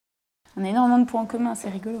On a énormément de points en commun, c'est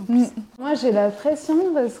rigolo. Moi, j'ai la pression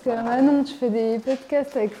parce que Manon, tu fais des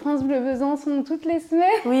podcasts avec France Bleu Besançon toutes les semaines.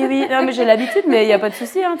 Oui, non, mais j'ai l'habitude, mais il n'y a pas de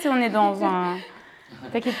souci. Hein, on est dans un...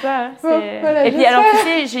 T'inquiète pas. Hein, bon, voilà, et puis, alors, tu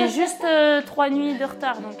sais, j'ai juste 3 nuits de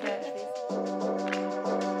retard, donc...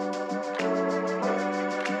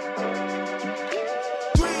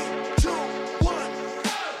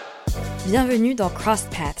 Bienvenue dans Crossed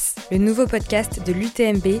Paths, le nouveau podcast de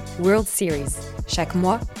l'UTMB World Series. Chaque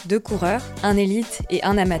mois, 2 coureurs, un élite et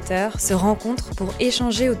un amateur, se rencontrent pour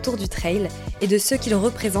échanger autour du trail et de ce qu'il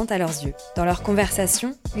représente à leurs yeux. Dans leurs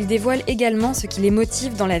conversations, ils dévoilent également ce qui les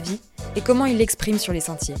motive dans la vie et comment ils l'expriment sur les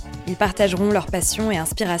sentiers. Ils partageront leurs passions et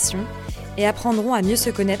inspirations et apprendront à mieux se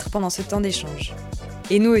connaître pendant ce temps d'échange.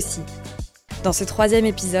 Et nous aussi. Dans ce 3e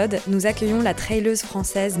épisode, nous accueillons la traileuse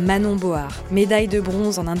française Manon Bohard, médaille de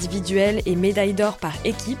bronze en individuel et médaille d'or par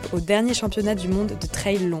équipe au dernier championnat du monde de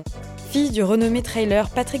trail long. Fille du renommé trailer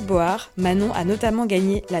Patrick Bohard, Manon a notamment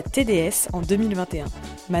gagné la TDS en 2021.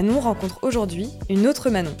 Manon rencontre aujourd'hui une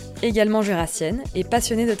autre Manon, également jurassienne et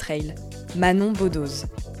passionnée de trail, Manon Baudoz.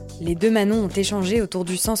 Les deux Manon ont échangé autour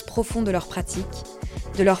du sens profond de leur pratique,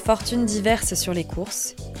 de leurs fortunes diverses sur les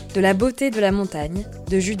courses, de la beauté de la montagne,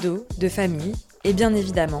 de judo, de famille et bien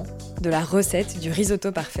évidemment de la recette du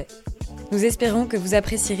risotto parfait. Nous espérons que vous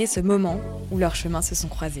apprécierez ce moment où leurs chemins se sont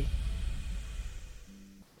croisés.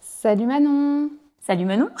 Salut Manon. Salut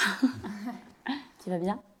Manon. Tu vas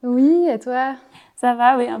bien? Oui, et toi? Ça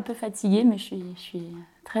va, oui, un peu fatiguée, mais je suis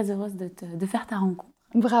très heureuse de faire ta rencontre.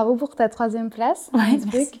 Bravo pour ta 3e place. Ouais,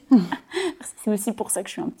 merci. C'est aussi pour ça que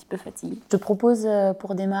je suis un petit peu fatiguée. Je te propose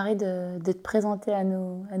pour démarrer de te présenter à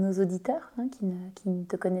nos auditeurs qui ne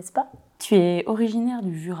te connaissent pas. Tu es originaire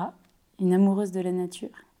du Jura, une amoureuse de la nature.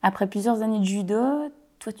 Après plusieurs années de judo,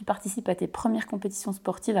 toi tu participes à tes premières compétitions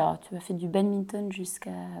sportives. Alors tu as fait du badminton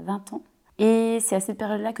jusqu'à 20 ans. Et c'est à cette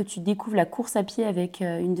période-là que tu découvres la course à pied avec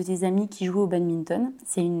une de tes amies qui jouait au badminton.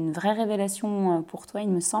 C'est une vraie révélation pour toi, il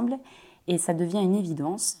me semble. Et ça devient une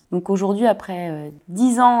évidence. Donc aujourd'hui, après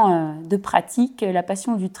 10 ans de pratique, la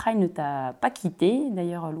passion du trail ne t'a pas quitté,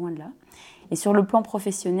 d'ailleurs loin de là. Et sur le plan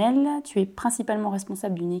professionnel, tu es principalement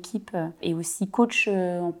responsable d'une équipe et aussi coach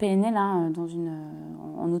en PNL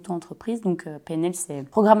en auto-entreprise. Donc PNL, c'est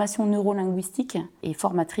programmation neurolinguistique et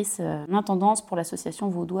formatrice en intendance pour l'association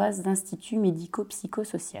vaudoise d'instituts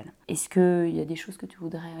médico-psychosocial. Est-ce qu'il y a des choses que tu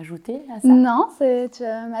voudrais ajouter à ça? Non, tu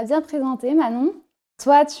m'as bien présenté, Manon.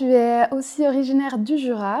 Toi, tu es aussi originaire du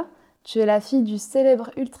Jura. Tu es la fille du célèbre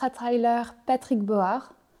ultra-trailer Patrick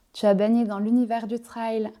Bohard. Tu as baigné dans l'univers du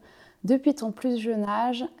trail depuis ton plus jeune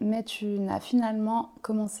âge, mais tu n'as finalement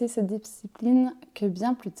commencé cette discipline que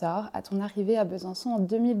bien plus tard, à ton arrivée à Besançon en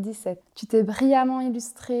 2017. Tu t'es brillamment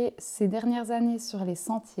illustrée ces dernières années sur les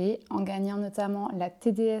sentiers, en gagnant notamment la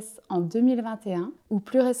TDS en 2021 ou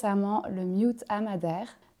plus récemment le Mute à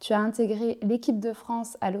Madère. Tu as intégré l'équipe de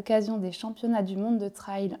France à l'occasion des championnats du monde de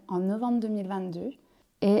trail en novembre 2022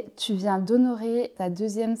 et tu viens d'honorer ta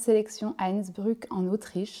 2e sélection à Innsbruck en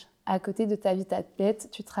Autriche. À côté de ta vie d'athlète,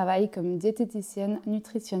 tu travailles comme diététicienne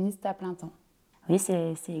nutritionniste à plein temps. Oui,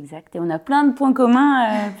 c'est exact. Et on a plein de points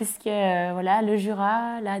communs puisque voilà, le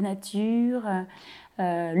Jura, la nature,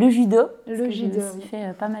 le judo. J'ai aussi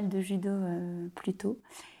fait pas mal de judo plus tôt.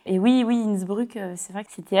 Et oui, Innsbruck, c'est vrai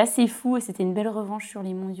que c'était assez fou et c'était une belle revanche sur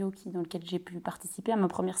les mondiaux dans lesquels j'ai pu participer à ma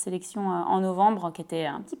première sélection en novembre, qui était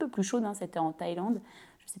un petit peu plus chaude, c'était en Thaïlande.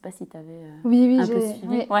 Je ne sais pas si tu avais un peu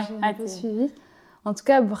suivi. Oui, j'ai un peu suivi. En tout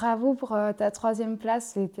cas, bravo pour ta 3e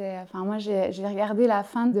place. Moi, j'ai regardé la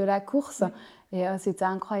fin de la course et c'était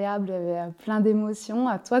incroyable, il y avait plein d'émotions.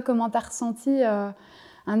 Toi, comment tu as ressenti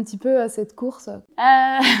un petit peu cette course?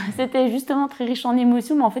 C'était justement très riche en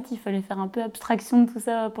émotions, mais en fait, il fallait faire un peu abstraction de tout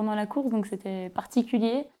ça pendant la course, donc c'était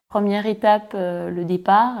particulier. Première étape, le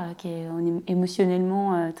départ, qui est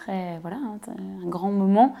émotionnellement un grand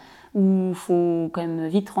moment où il faut quand même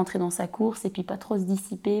vite rentrer dans sa course et puis pas trop se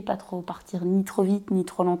dissiper, pas trop partir ni trop vite ni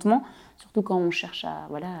trop lentement, surtout quand on cherche à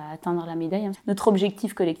atteindre la médaille. Notre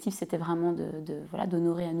objectif collectif, c'était vraiment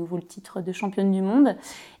d'honorer à nouveau le titre de championne du monde.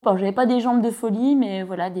 Bon, j'avais pas des jambes de folie, mais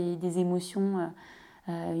des émotions,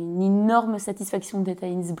 une énorme satisfaction d'être à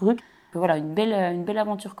Innsbruck. Voilà, une belle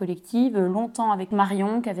aventure collective, longtemps avec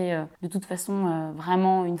Marion, qui avait de toute façon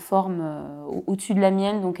vraiment une forme au-dessus de la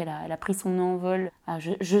mienne, donc elle a pris son envol.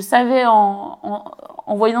 Je savais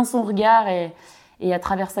en voyant son regard et à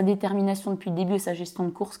travers sa détermination depuis le début et sa gestion de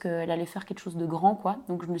course qu'elle allait faire quelque chose de grand, quoi.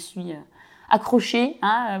 Donc je me suis accroché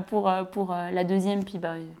pour la deuxième, puis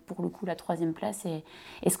pour le coup la troisième place.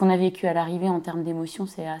 Et ce qu'on a vécu à l'arrivée en termes d'émotion,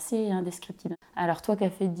 c'est assez indescriptible. Alors toi qui as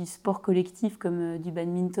fait du sport collectif comme du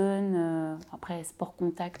badminton, après sport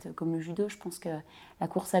contact comme le judo, je pense que la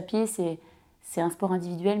course à pied, c'est un sport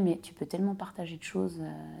individuel, mais tu peux tellement partager de choses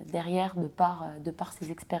derrière de par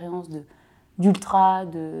ces expériences d'ultra,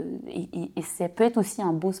 et ça peut être aussi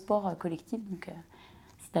un beau sport collectif. Donc,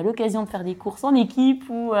 si tu as l'occasion de faire des courses en équipe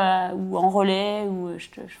ou en relais, je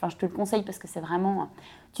te le conseille parce que c'est vraiment...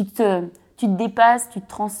 Tu te dépasses, tu te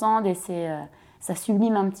transcendes et ça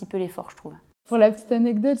sublime un petit peu l'effort, je trouve. Pour la petite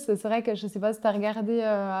anecdote, c'est vrai que je ne sais pas si tu as regardé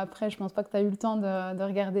après, je ne pense pas que tu as eu le temps de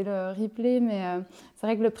regarder le replay, mais c'est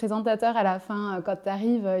vrai que le présentateur, à la fin, quand tu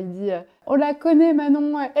arrives, il dit « On la connaît,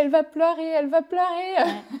 Manon, elle va pleurer, elle va pleurer !»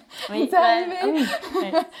 Oui, c'est arrivé. Oui,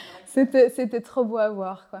 ouais. C'était trop beau à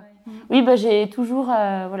voir, quoi. Oui, j'ai toujours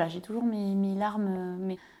mes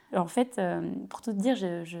larmes. Alors, en fait, pour tout te dire,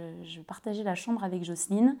 je partageais la chambre avec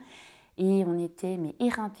Jocelyne. Et on était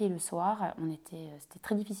éreintés le soir. C'était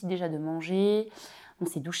très difficile déjà de manger. On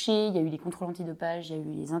s'est douché, il y a eu les contrôles antidopage, il y a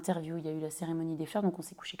eu les interviews, il y a eu la cérémonie des fleurs. Donc on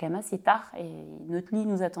s'est couché quand même assez tard et notre lit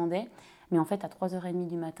nous attendait. Mais en fait, à 3h30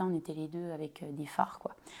 du matin, on était les deux avec des phares,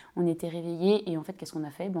 quoi. On était réveillés et en fait, qu'est-ce qu'on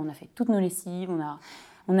a fait ? On a fait toutes nos lessives.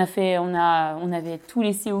 On avait tout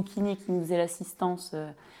laissé au kiné qui nous faisait l'assistance,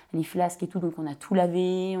 les flasques et tout. Donc on a tout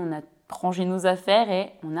lavé, on a rangé nos affaires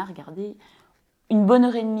et on a regardé une bonne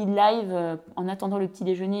heure et demie de live en attendant le petit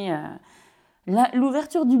déjeuner.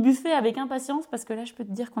 L'ouverture du buffet avec impatience, parce que là, je peux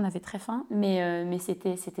te dire qu'on avait très faim, mais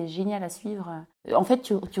c'était génial à suivre. En fait,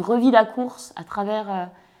 tu revis la course à travers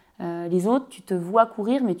les autres, tu te vois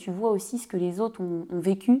courir, mais tu vois aussi ce que les autres ont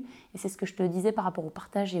vécu. Et c'est ce que je te disais par rapport au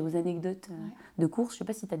partage et aux anecdotes de course. Je ne sais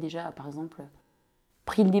pas si tu as déjà, par exemple,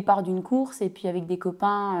 pris le départ d'une course et puis avec des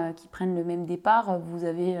copains qui prennent le même départ, vous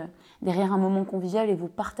avez derrière un moment convivial et vous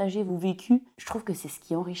partagez vos vécus. Je trouve que c'est ce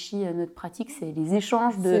qui enrichit notre pratique, c'est les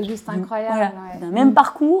échanges c'est juste incroyable, d'un même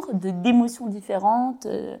parcours, d'émotions différentes.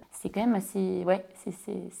 C'est quand même assez... Ouais,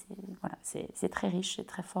 c'est très riche, c'est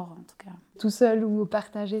très fort en tout cas. Tout seul ou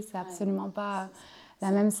partagé, c'est absolument pas la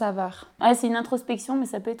même saveur. Ouais, c'est une introspection, mais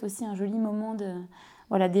ça peut être aussi un joli moment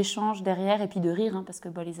d'échange derrière et puis de rire, parce que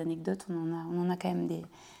les anecdotes, on en a quand même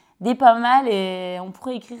des pas mal et on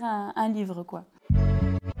pourrait écrire un livre, quoi.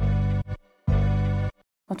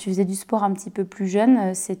 Quand tu faisais du sport un petit peu plus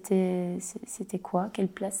jeune, c'était quoi ? Quelle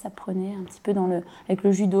place ça prenait un petit peu avec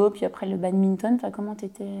le judo, puis après le badminton ? Enfin, comment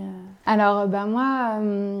t'étais Alors, moi,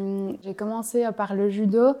 j'ai commencé par le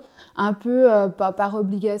judo, un peu par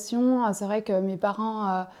obligation. C'est vrai que mes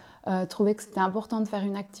parents trouvaient que c'était important de faire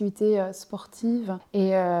une activité sportive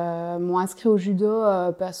et m'ont inscrit au judo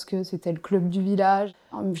parce que c'était le club du village.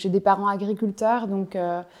 J'ai des parents agriculteurs, donc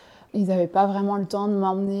ils n'avaient pas vraiment le temps de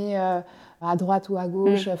m'emmener à droite ou à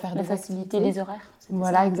gauche faire des faciliter activités. les horaires.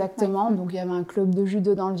 Voilà, exactement. Ouais. Donc il y avait un club de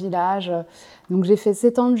judo dans le village. Donc j'ai fait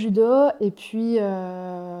 7 ans de judo et puis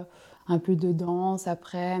un peu de danse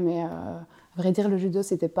après, mais à vrai dire, le judo,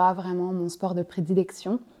 c'était pas vraiment mon sport de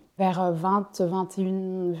prédilection. Vers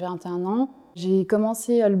 21 ans, j'ai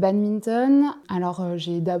commencé le badminton. Alors,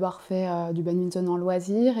 j'ai d'abord fait du badminton en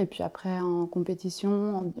loisir et puis après en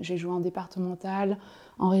compétition. J'ai joué en départemental,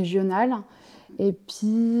 en régional. Et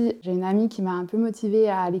puis, j'ai une amie qui m'a un peu motivée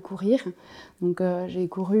à aller courir. Donc, j'ai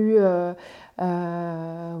couru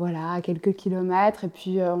quelques kilomètres. Et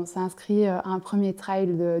puis, on s'est inscrit à un premier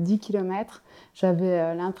trail de 10 kilomètres.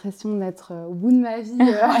 J'avais l'impression d'être au bout de ma vie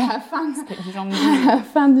à la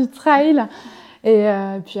fin du trail. Et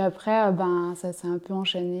puis après, ça s'est un peu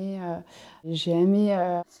enchaîné. J'ai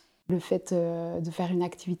aimé le fait de faire une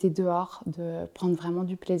activité dehors, de prendre vraiment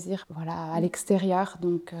du plaisir à l'extérieur.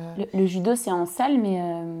 Donc, le judo, c'est en salle, mais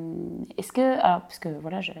est-ce que... Alors, parce que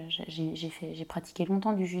j'ai pratiqué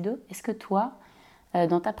longtemps du judo. Est-ce que toi,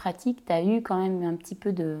 dans ta pratique, tu as eu quand même un petit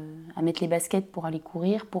peu à mettre les baskets pour aller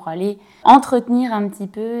courir, pour aller entretenir un petit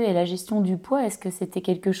peu, et la gestion du poids, est-ce que c'était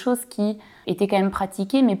quelque chose qui était quand même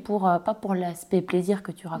pratiqué, mais pas pour l'aspect plaisir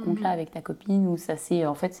que tu racontes là avec ta copine, où ça c'est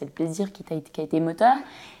le plaisir qui a été moteur.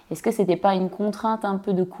 Est-ce que c'était pas une contrainte un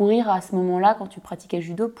peu de courir à ce moment-là quand tu pratiquais le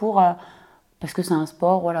judo parce que c'est un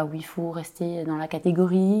sport où il faut rester dans la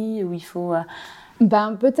catégorie, où il faut...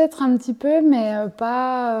 Peut-être un petit peu, mais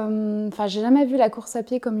pas... j'ai jamais vu la course à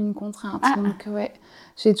pied comme une contrainte. Donc,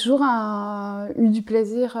 j'ai toujours eu du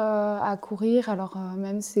plaisir à courir. Alors,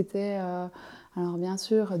 même si c'était Alors bien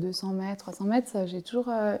sûr, 200 mètres, 300 mètres, j'ai toujours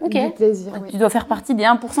eu du plaisir. Tu dois faire partie des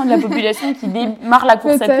 1% de la population qui démarre la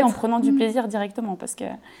course à pied en prenant du plaisir directement. Parce que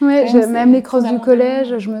même les crosses du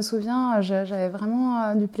collège, je me souviens, j'avais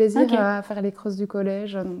vraiment du plaisir à faire les crosses du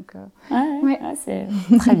collège. Donc, c'est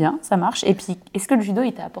très bien, ça marche. Et puis, est-ce que le judo,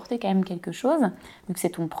 il t'a apporté quand même quelque chose ? Vu que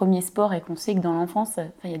c'est ton premier sport et qu'on sait que dans l'enfance,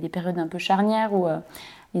 il y a des périodes un peu charnières où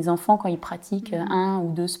les enfants, quand ils pratiquent 1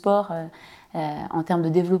 ou 2 sports, en termes de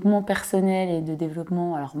développement personnel et de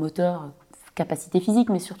développement moteur, capacité physique,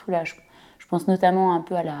 mais surtout là, je pense notamment un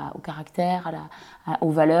peu au caractère, aux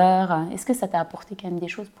valeurs. Est-ce que ça t'a apporté quand même des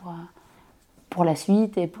choses pour la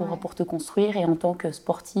suite et pour te construire et en tant que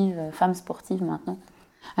sportive, femme sportive maintenant ?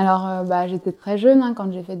 Alors, j'étais très jeune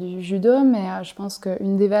quand j'ai fait du judo, mais je pense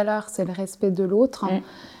qu'une des valeurs, c'est le respect de l'autre.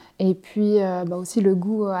 Et puis aussi le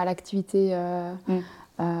goût à l'activité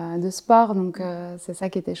de sport. Donc, c'est ça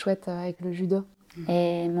qui était chouette avec le judo.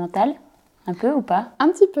 Et mental, un peu ou pas ? Un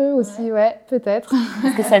petit peu aussi, peut-être.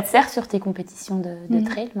 Est-ce que ça te sert sur tes compétitions de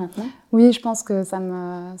trail maintenant ? Oui, je pense que ça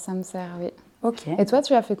me sert, oui. Ok. Et toi,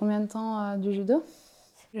 tu as fait combien de temps du judo ?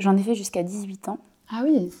 J'en ai fait jusqu'à 18 ans. Ah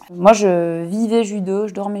oui. Moi, je vivais judo,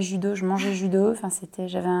 je dormais judo, je mangeais judo. Enfin,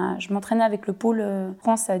 je m'entraînais avec le pôle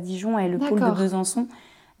France à Dijon et le pôle de Besançon.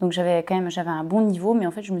 Donc j'avais un bon niveau, mais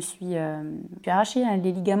en fait je me suis arraché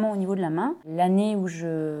les ligaments au niveau de la main. L'année où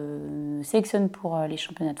je sélectionne pour les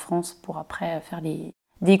championnats de France, pour après faire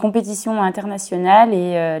des compétitions internationales,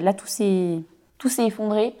 et là tout s'est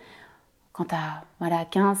effondré. Quand tu as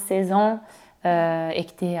 15-16 ans et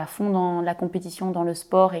que tu es à fond dans la compétition, dans le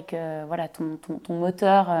sport, et que ton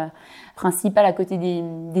moteur principal à côté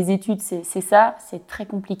des études, c'est ça, c'est très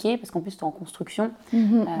compliqué parce qu'en plus tu es en construction.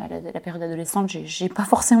 La période adolescente, j'ai pas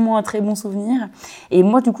forcément un très bon souvenir. Et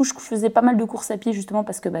moi, du coup, je faisais pas mal de courses à pied justement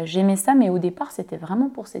parce que j'aimais ça, mais au départ, c'était vraiment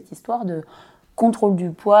pour cette histoire de contrôle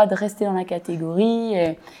du poids, de rester dans la catégorie.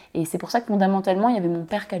 Et c'est pour ça que fondamentalement, il y avait mon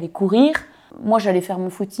père qui allait courir. Moi, j'allais faire mon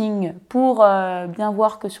footing pour bien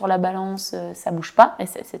voir que sur la balance, ça bouge pas. Et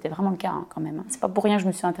c'était vraiment le cas quand même. C'est pas pour rien que je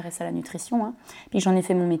me suis intéressée à la nutrition. Puis j'en ai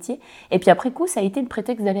fait mon métier. Et puis après coup, ça a été le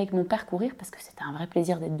prétexte d'aller avec mon père courir parce que c'était un vrai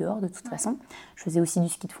plaisir d'être dehors de toute façon. Je faisais aussi du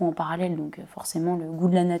ski de fond en parallèle, donc forcément le goût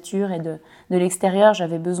de la nature et de l'extérieur,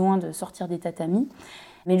 j'avais besoin de sortir des tatamis.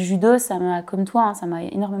 Mais le judo, ça m'a, comme toi, ça m'a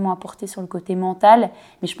énormément apporté sur le côté mental.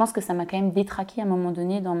 Mais je pense que ça m'a quand même détraqué à un moment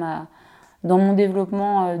donné dans mon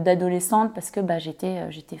développement d'adolescente parce que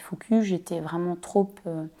j'étais focus, j'étais vraiment trop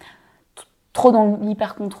dans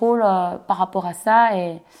l'hyper-contrôle par rapport à ça.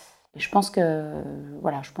 Et je pense que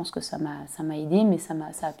ça m'a aidée, mais ça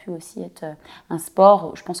a pu aussi être un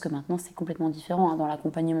sport. Je pense que maintenant, c'est complètement différent. Dans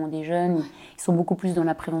l'accompagnement des jeunes, ils sont beaucoup plus dans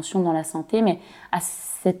la prévention, dans la santé. Mais à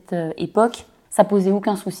cette époque, ça posait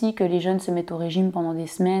aucun souci que les jeunes se mettent au régime pendant des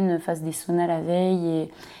semaines, fassent des saunas la veille,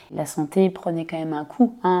 et la santé prenait quand même un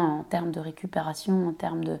coup en termes de récupération, en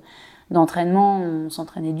termes d'entraînement. On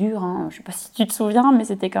s'entraînait dur. Je ne sais pas si tu te souviens, mais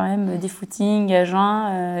c'était quand même des footings à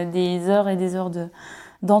jeun, des heures et des heures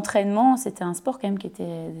d'entraînement. C'était un sport quand même qui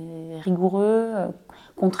était rigoureux,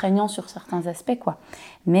 contraignant sur certains aspects, quoi.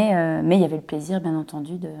 Mais il y avait le plaisir, bien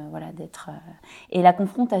entendu, d'être... et la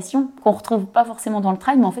confrontation, qu'on ne retrouve pas forcément dans le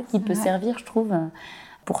trail, mais en fait, qui peut servir, je trouve,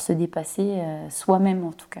 pour se dépasser soi-même,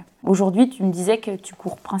 en tout cas. Aujourd'hui, tu me disais que tu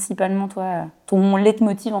cours principalement, toi, ton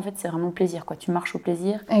leitmotiv, en fait, c'est vraiment le plaisir, quoi. Tu marches au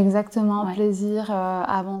plaisir. Exactement, plaisir,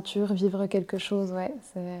 aventure, vivre quelque chose,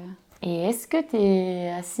 Et est-ce que tu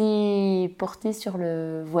es assez portée sur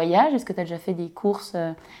le voyage ? Est-ce que tu as déjà fait des courses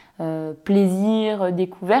plaisir,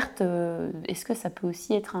 découverte ? Est-ce que ça peut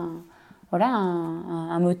aussi être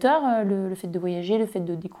un moteur, le fait de voyager, le fait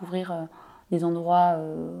de découvrir des endroits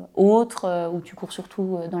autres où tu cours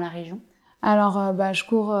surtout dans la région ? Alors, je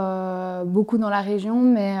cours beaucoup dans la région,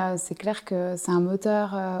 mais c'est clair que c'est un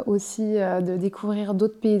moteur aussi de découvrir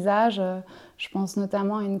d'autres paysages. Je pense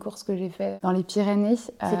notamment à une course que j'ai faite dans les Pyrénées.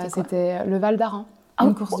 C'était le Val d'Aran,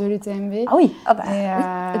 une course de l'UTMB. Ah oui,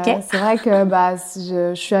 C'est vrai que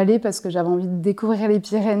je suis allée parce que j'avais envie de découvrir les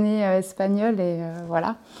Pyrénées espagnoles et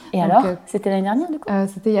voilà. Et donc, alors, c'était l'année dernière du coup ?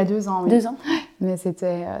 C'était il y a 2 ans. Oui. 2 ans. Mais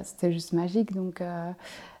c'était juste magique, donc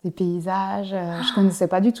les paysages. Je connaissais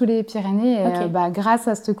pas du tout les Pyrénées et grâce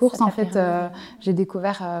à cette course, en fait, j'ai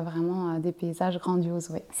découvert vraiment des paysages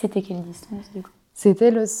grandioses. Oui. C'était quelle distance du coup ?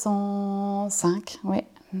 C'était le 105, oui.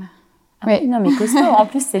 Oui. Non, mais costaud. En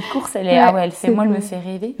plus, cette course, elle me fait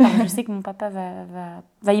rêver. Je sais que mon papa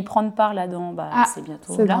va y prendre part là dans. C'est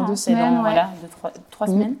bientôt là. Dans 2 semaines. Dans 3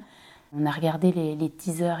 semaines. On a regardé les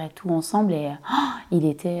teasers et tout ensemble et il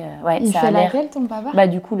était. Il fait laquelle, ton papa ?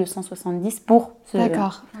 Du coup, le 170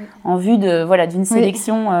 D'accord. En vue d'une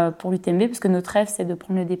sélection pour l'UTMB, parce que notre rêve, c'est de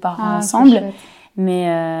prendre le départ ensemble.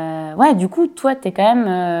 Mais ouais, du coup, toi, t'es quand même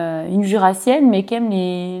une jurassienne, mais qui aime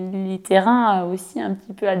les terrains aussi un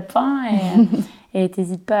petit peu alpins et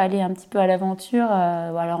t'hésites pas à aller un petit peu à l'aventure,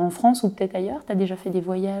 ou alors en France ou peut-être ailleurs. T'as déjà fait des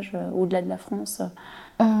voyages au-delà de la France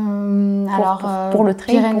pour le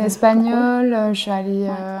trail, Pyrénées espagnoles, je suis allée Ouais.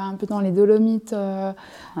 un peu dans les Dolomites,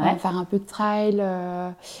 Ouais. faire un peu de trail.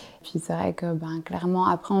 Puis c'est vrai que clairement,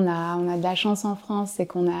 après, on a de la chance en France, c'est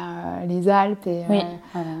qu'on a les Alpes et Oui,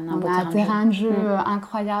 on a un terrain de jeu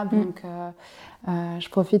incroyable. Donc, je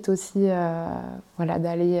profite aussi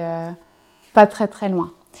d'aller pas très très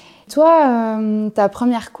loin. Toi, ta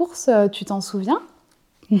première course, tu t'en souviens?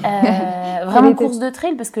 Vraiment course de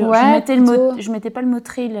trail, parce que je mettais pas le mot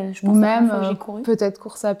trail, je pense, la première fois que j'ai couru. Peut-être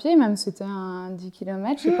course à pied, même si c'était un 10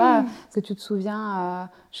 km, je sais pas, est-ce que tu te souviens,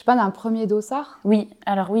 je sais pas, d'un premier dossard? Oui,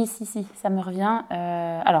 alors oui, si, ça me revient.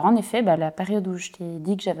 Alors en effet, la période où je t'ai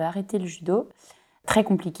dit que j'avais arrêté le judo, très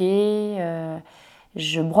compliqué,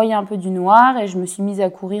 je broyais un peu du noir et je me suis mise à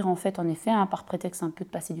courir en effet, par prétexte un peu de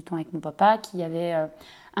passer du temps avec mon papa qui avait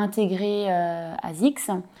intégré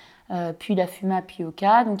ASICS. Puis la FUMA, puis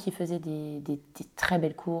Oka, donc il faisait des très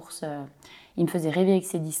belles courses. Il me faisait rêver avec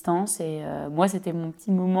ses distances et moi c'était mon petit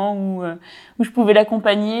moment où je pouvais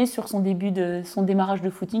l'accompagner sur son démarrage de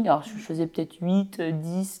footing. Alors je faisais peut-être 8,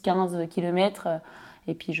 10, 15 kilomètres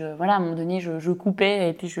et puis à un moment donné je coupais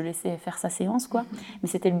et puis je laissais faire sa séance, quoi. Mais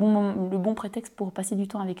c'était le bon prétexte pour passer du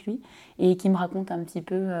temps avec lui et qu'il me raconte un petit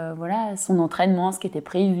peu son entraînement, ce qui était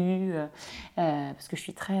prévu, parce que je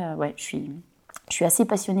suis très je suis assez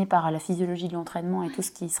passionnée par la physiologie de l'entraînement et tout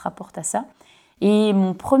ce qui se rapporte à ça. Et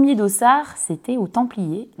mon premier dossard, c'était au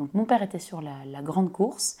Templier. Donc mon père était sur la grande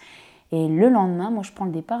course. Et le lendemain, moi, je prends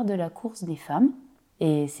le départ de la course des femmes.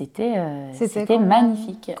 Et c'était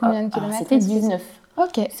magnifique. Combien de kilomètres? C'était 19.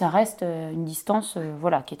 Ok. Ça reste une distance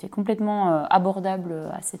qui était complètement abordable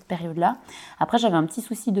à cette période-là. Après, j'avais un petit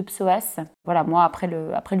souci de psoas. Voilà, moi, après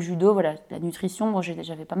le judo, la nutrition, moi,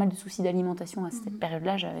 j'avais pas mal de soucis d'alimentation à cette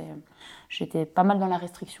période-là. J'étais pas mal dans la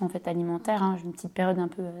restriction alimentaire. J'ai une petite période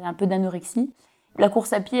un peu d'anorexie. La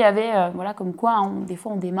course à pied avait, comme quoi, des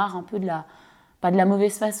fois, on démarre un peu pas de la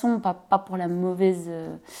mauvaise façon, pas pour la mauvaise...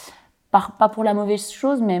 Pas pour la mauvaise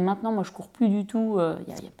chose, mais maintenant, moi, je cours plus du tout.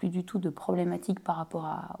 Il n'y a plus du tout de problématique par rapport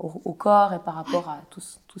au corps et par rapport à tout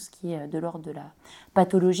ce qui est de l'ordre de la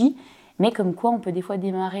pathologie. Mais comme quoi, on peut des fois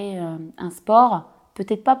démarrer un sport,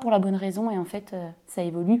 peut-être pas pour la bonne raison, et en fait, ça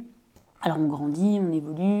évolue. Alors, on grandit, on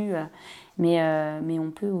évolue, mais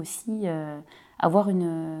on peut aussi avoir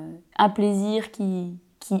un plaisir qui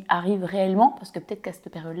arrive réellement, parce que peut-être qu'à cette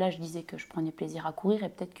période-là, je disais que je prenais plaisir à courir, et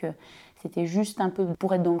peut-être que c'était juste un peu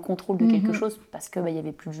pour être dans le contrôle de quelque chose, parce qu'il n'y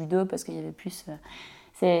avait plus de judo, parce qu'il y avait plus...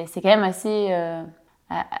 c'est quand même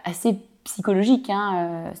assez psychologique,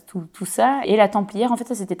 tout ça. Et la Templière, en fait,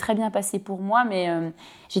 ça s'était très bien passé pour moi, mais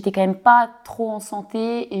j'étais quand même pas trop en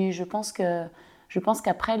santé, et je pense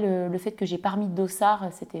qu'après le fait que j'ai pas remis de dossard,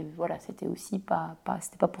 c'était aussi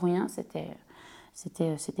c'était pas pour rien,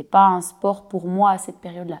 c'était pas un sport pour moi à cette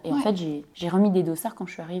période-là. Et en fait, j'ai remis des dossards quand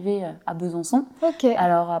je suis arrivée à Besançon. Okay.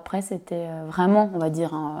 Alors après, c'était vraiment, on va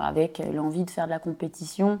dire, avec l'envie de faire de la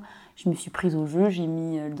compétition, je me suis prise au jeu. J'ai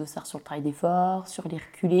mis le dossard sur le trail d'effort, sur les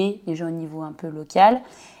reculés, déjà au niveau un peu local.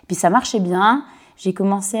 Et puis ça marchait bien. J'ai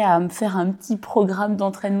commencé à me faire un petit programme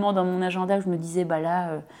d'entraînement dans mon agenda où je me disais,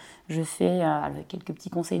 je fais, avec quelques petits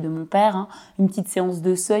conseils de mon père, une petite séance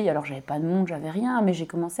de seuil. Alors, j'avais pas de montre, j'avais rien, mais j'ai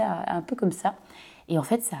commencé un peu comme ça. Et en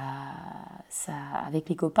fait, ça, avec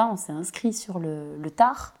les copains, on s'est inscrits sur le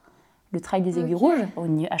TAR, le Trail des Aiguilles Rouges,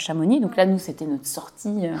 à Chamonix. Donc là, nous, c'était notre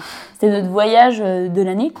sortie, c'était notre voyage de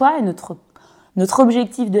l'année, quoi, et notre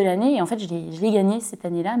objectif de l'année. Et en fait, je l'ai gagné cette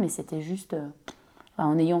année-là, mais c'était juste...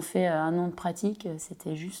 en ayant fait 1 an de pratique,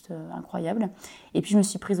 c'était juste incroyable. Et puis je me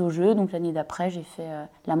suis prise au jeu. Donc l'année d'après, j'ai fait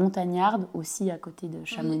la Montagnarde, aussi à côté de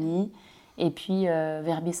Chamonix. Et puis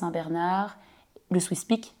Verbier-Saint-Bernard, le Swiss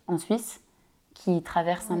Peak en Suisse, qui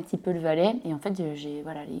traverse un petit peu le Valais. Et en fait,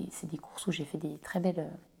 c'est des courses où j'ai fait des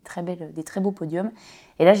très beaux podiums.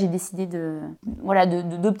 Et là, j'ai décidé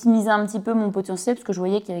d'optimiser un petit peu mon potentiel, parce que je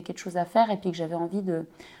voyais qu'il y avait quelque chose à faire et puis que j'avais envie de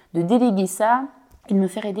déléguer ça. Et de me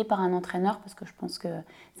faire aider par un entraîneur, parce que je pense que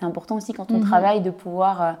c'est important aussi quand on travaille de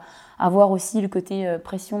pouvoir avoir aussi le côté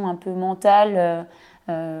pression un peu mentale,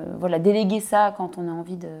 déléguer ça quand on a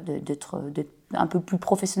envie d'être un peu plus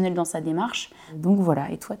professionnel dans sa démarche. Donc voilà,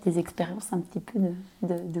 et toi, tes expériences un petit peu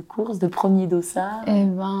de course, de premier dossard?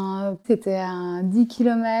 C'était un 10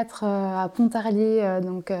 km à Pontarlier,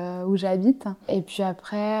 où j'habite. Et puis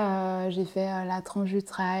après, j'ai fait la tranche du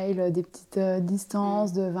trail, des petites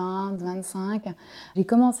distances de 20, 25. J'ai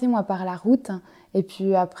commencé, moi, par la route. Et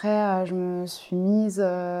puis après, je me suis mise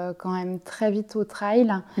quand même très vite au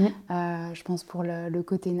trail. Je pense pour le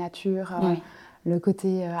côté nature, le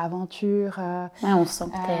côté aventure. On sent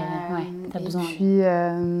que t'as besoin. Et puis,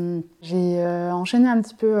 j'ai enchaîné un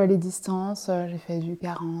petit peu les distances. J'ai fait du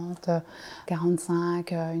 40,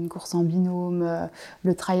 45, une course en binôme,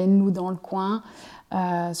 le Try and Loo dans le coin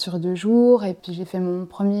sur 2 jours. Et puis, j'ai fait mon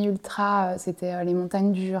premier ultra, c'était les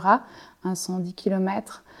montagnes du Jura, 110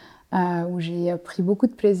 km, où j'ai pris beaucoup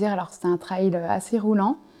de plaisir. Alors, c'était un trail assez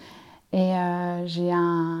roulant. Et j'ai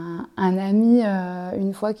un ami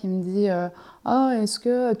une fois qui me dit oh, est-ce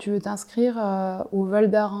que tu veux t'inscrire au Val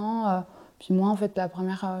d'Aran Puis moi, en fait, la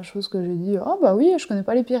première chose que j'ai dit, oh bah oui, je connais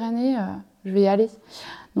pas les Pyrénées, je vais y aller.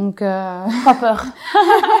 Donc, pas peur.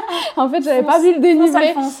 En fait, j'avais pas vu le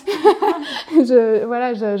dénivelé.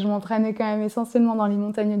 Je m'entraînais quand même essentiellement dans les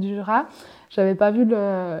montagnes du Jura. J'avais pas vu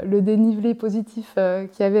le dénivelé positif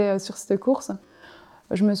qu'il y avait sur cette course.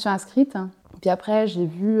 Je me suis inscrite. Puis après, j'ai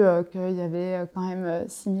vu qu'il y avait quand même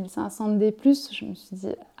 6500 de D+. Je me suis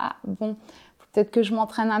dit, ah bon, peut-être que je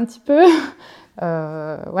m'entraîne un petit peu.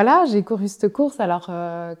 Voilà, j'ai couru cette course. Alors,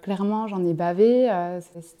 clairement, j'en ai bavé.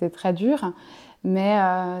 C'était très dur. Mais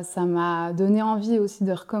ça m'a donné envie aussi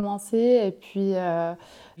de recommencer. Et puis,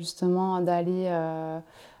 justement, d'aller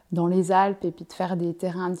dans les Alpes et puis de faire des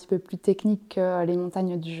terrains un petit peu plus techniques que les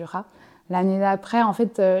montagnes du Jura. L'année d'après, en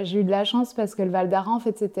fait, j'ai eu de la chance parce que le Val d'Aran, en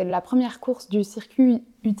fait, c'était la première course du circuit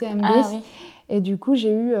UTMB. Ah, oui. Et du coup,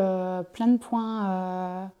 j'ai eu plein de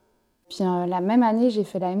points. Puis la même année, j'ai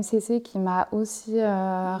fait la MCC qui m'a aussi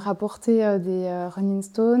rapporté des Running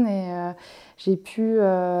Stones. Et j'ai pu,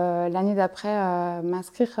 l'année d'après,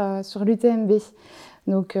 m'inscrire sur l'UTMB.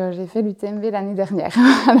 Donc, j'ai fait l'UTMB l'année dernière.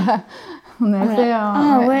 On a fait,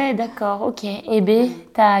 ouais, d'accord, ok. Et B,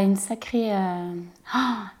 t'as une sacrée...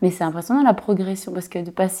 Mais c'est impressionnant la progression, parce que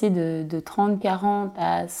de passer de 30-40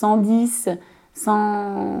 à 110,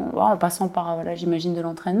 en passant par, j'imagine, de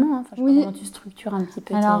l'entraînement. Enfin, je sais pas comment tu structures un petit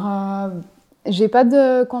peu. Alors,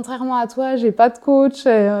 contrairement à toi, j'ai pas de coach,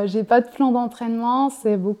 j'ai pas de plan d'entraînement.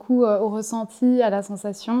 C'est beaucoup au ressenti, à la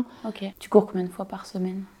sensation. Ok. Tu cours combien de fois par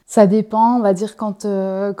semaine ? Ça dépend, on va dire quand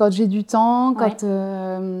j'ai du temps,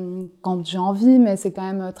 quand j'ai envie, mais c'est quand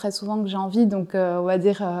même très souvent que j'ai envie, donc on va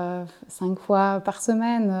dire 5 fois par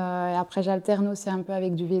semaine. Et après, j'alterne aussi un peu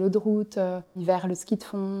avec du vélo de route, l'hiver le ski de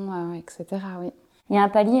fond, etc. Oui. Il y a un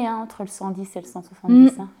palier entre le 110 et le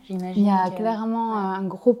 170, j'imagine. Il y a clairement un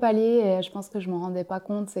gros palier et je pense que je ne m'en rendais pas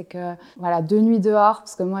compte. C'est que 2 nuits dehors,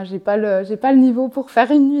 parce que moi, j'ai pas le niveau pour faire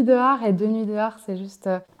une nuit dehors. Et 2 nuits dehors, c'est juste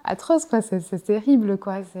atroce, quoi. C'est terrible,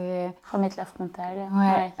 quoi. C'est... Remettre la frontale.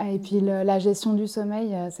 Ouais. Et puis la gestion du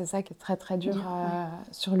sommeil, c'est ça qui est très, très dur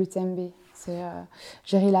sur l'UTMB. C'est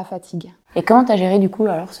gérer la fatigue. Et comment tu as géré, du coup,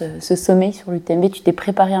 alors, ce sommeil sur l'UTMB ? Tu t'es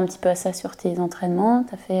préparé un petit peu à ça sur tes entraînements ?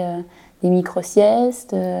 Tu as fait... des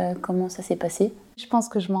micro-siestes, comment ça s'est passé ? Je pense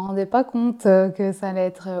que je ne m'en rendais pas compte que ça allait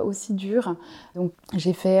être aussi dur. Donc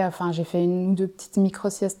j'ai fait 1 ou 2 petites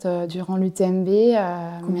micro-siestes durant l'UTMB.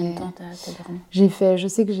 Combien de temps t'as dormi ? Je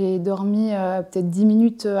sais que j'ai dormi peut-être 10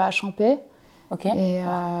 minutes à Champais. Ok. Et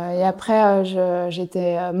après,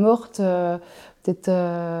 j'étais morte peut-être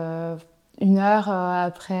 1 heure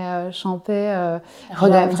après Champais.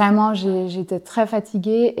 Vraiment, j'étais très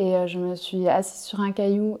fatiguée et je me suis assise sur un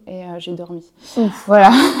caillou et j'ai dormi. Ouf.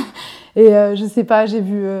 Voilà. Et je sais pas, j'ai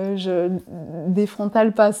vu des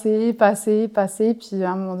frontales passer. Puis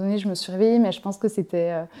à un moment donné, je me suis réveillée, mais je pense que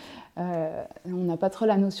c'était... on n'a pas trop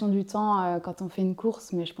la notion du temps quand on fait une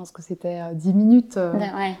course, mais je pense que c'était 10 minutes.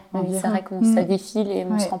 C'est vrai que ça défile et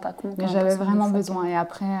on ne se rend pas compte. Mais j'avais vraiment besoin. Et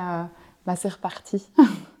après, c'est reparti.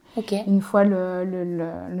 Okay. Une fois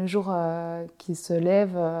le jour qui se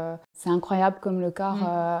lève, c'est incroyable comme le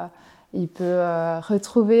corps il peut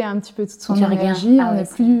retrouver un petit peu toute son énergie. On n'est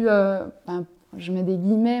plus, je mets des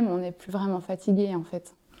guillemets, mais on n'est plus vraiment fatigué en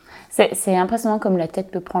fait. C'est impressionnant comme la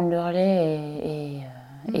tête peut prendre le relais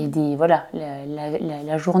et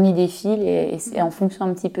la journée défile et en fonction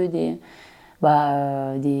un petit peu des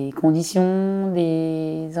conditions,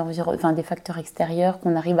 des facteurs extérieurs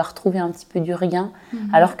qu'on arrive à retrouver un petit peu du regain,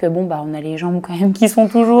 alors que on a les jambes quand même qui sont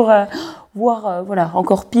toujours, voire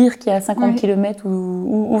encore pire qu'il y a 50 km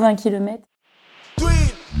ou 20 km. 3,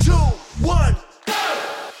 2, 1, go!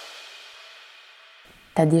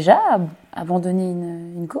 T'as déjà abandonné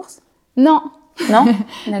une course ? Non. Non ?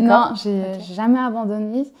 D'accord. Non, j'ai jamais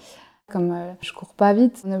abandonné. Comme je cours pas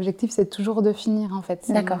vite, mon objectif c'est toujours de finir en fait.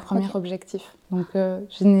 C'est mon premier objectif. Donc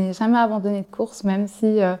je n'ai jamais abandonné de course, même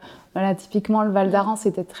si typiquement le Val d'Aran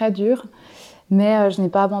c'était très dur. Mais je n'ai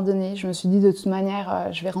pas abandonné. Je me suis dit de toute manière,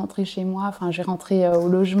 je vais rentrer chez moi, je vais rentrer au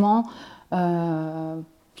logement.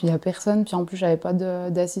 Puis il n'y a personne, puis en plus j'avais pas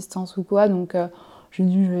d'assistance ou quoi, donc j'ai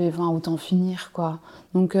dit autant finir quoi.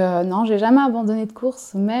 Donc non, j'ai jamais abandonné de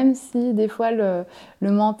course, même si des fois le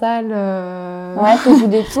mental... Ouais, te joue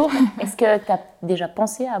des tours. Est-ce que tu as déjà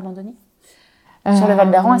pensé à abandonner ? Sur le Val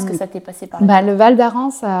d'Aran, est-ce que ça t'est passé par là ? Le Val d'Aran,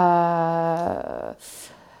 ça...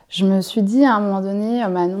 Je me suis dit à un moment donné,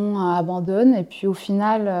 Manon abandonne, et puis au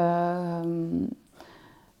final,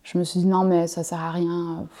 je me suis dit non, mais ça sert à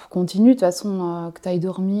rien, continue, de toute façon, que tu ailles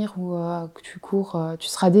dormir ou que tu cours, tu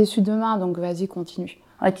seras déçue demain, donc vas-y, continue.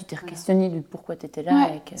 Ouais, tu t'es questionné de pourquoi tu étais là,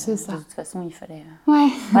 ouais, et que c'est ça. De toute façon, il fallait, ouais.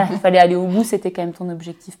 Voilà, il fallait aller au bout, c'était quand même ton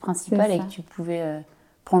objectif principal et que tu pouvais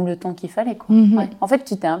prendre le temps qu'il fallait. Quoi. Mm-hmm. Ouais. En fait,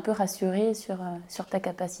 tu t'es un peu rassurée sur ta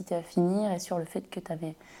capacité à finir et sur le fait que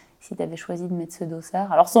si tu avais choisi de mettre ce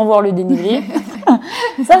dossard, alors sans voir le dénivelé,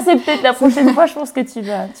 ça c'est peut-être la prochaine fois, je pense que tu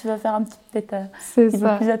vas faire un petit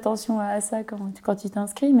peu plus attention à ça quand tu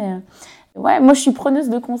t'inscris. Mais ouais, moi je suis preneuse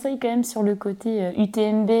de conseils quand même sur le côté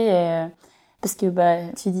UTMB, parce que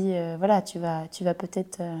tu dis, voilà, tu vas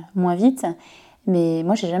peut-être moins vite, mais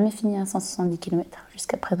moi j'ai jamais fini un 170 km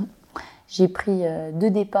jusqu'à présent. J'ai pris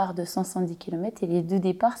 2 départs de 170 km et les 2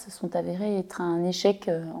 départs se sont avérés être un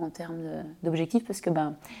échec en termes d'objectifs parce que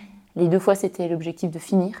les 2 fois c'était l'objectif de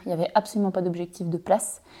finir, il n'y avait absolument pas d'objectif de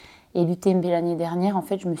place. Et l'UTMB l'année dernière, en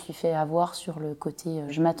fait, je me suis fait avoir sur le côté,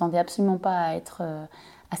 je m'attendais absolument pas à être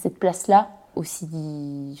à cette place-là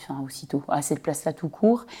aussitôt, à cette place-là tout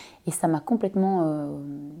court. Et ça m'a complètement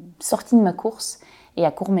sorti de ma course. Et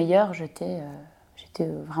à Courmayeur, j'étais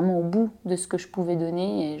vraiment au bout de ce que je pouvais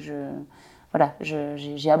donner et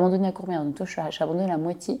j'ai abandonné à Courmayeur. Donc toi, j'ai abandonné la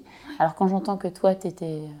moitié. Alors quand j'entends que toi, tu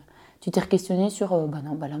t'es questionné sur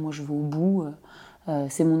là, moi, je vais au bout,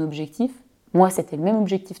 c'est mon objectif. Moi, c'était le même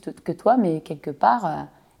objectif que toi, mais quelque part,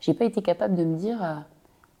 j'ai pas été capable de me dire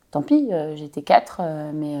tant pis, j'étais 4,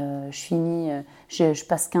 mais je finis, je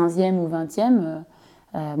passe 15e ou 20e.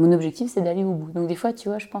 Mon objectif, c'est d'aller au bout. Donc des fois, tu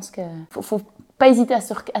vois, je pense qu'il faut pas hésiter à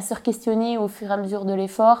se questionner au fur et à mesure de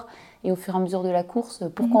l'effort et au fur et à mesure de la course,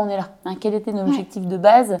 pourquoi on est là, quel était notre objectif de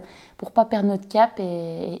base, pour pas perdre notre cap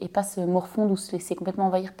et pas se morfondre ou se laisser complètement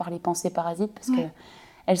envahir par les pensées parasites, parce que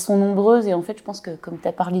elles sont nombreuses. Et en fait, je pense que comme tu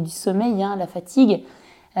as parlé du sommeil, la fatigue,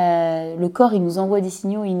 le corps, il nous envoie des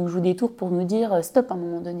signaux, il nous joue des tours pour nous dire stop à un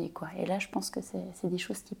moment donné, quoi. Et là, je pense que c'est des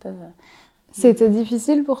choses qui peuvent... C'était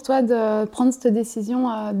difficile pour toi de prendre cette décision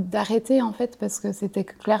d'arrêter, en fait, parce que c'était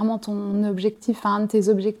clairement ton objectif, un de tes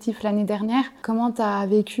objectifs l'année dernière. Comment tu as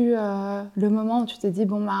vécu le moment où tu t'es dit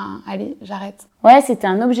allez, j'arrête ? Ouais, c'était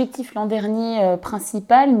un objectif l'an dernier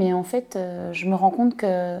principal, mais en fait, je me rends compte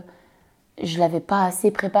que je l'avais pas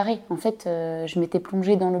assez préparé. En fait, je m'étais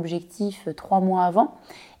plongée dans l'objectif 3 mois avant,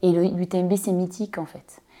 et l'UTMB, c'est mythique, en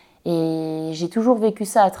fait. Et j'ai toujours vécu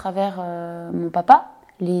ça à travers mon papa,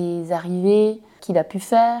 les arrivées qu'il a pu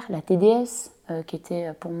faire, la TDS, qui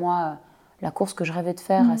était pour moi la course que je rêvais de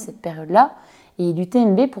faire à cette période-là. Et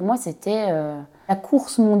l'UTMB, pour moi, c'était la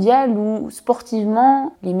course mondiale où,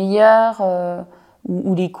 sportivement, les meilleurs...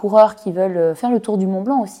 ou les coureurs qui veulent faire le tour du Mont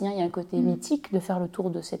Blanc aussi. Il y a un côté mythique de faire le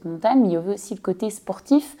tour de cette montagne, mais il y a aussi le côté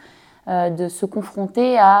sportif de se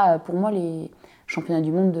confronter à, pour moi, les championnats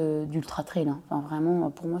du monde d'ultra trail. Enfin,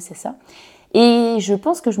 vraiment, pour moi, c'est ça. Et je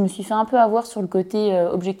pense que je me suis fait un peu avoir sur le côté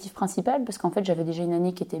objectif principal, parce qu'en fait, j'avais déjà une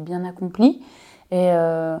année qui était bien accomplie. Et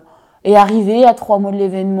arrivé à 3 mois de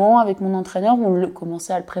l'événement, avec mon entraîneur, on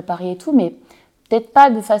commençait à le préparer et tout, mais peut-être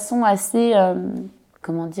pas de façon assez...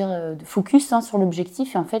 de focus sur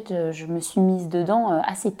l'objectif. Et en fait, je me suis mise dedans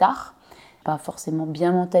assez tard. Pas forcément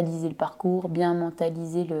bien mentaliser le parcours, bien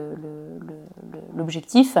mentaliser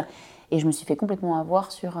l'objectif. Et je me suis fait complètement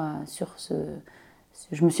avoir sur ce...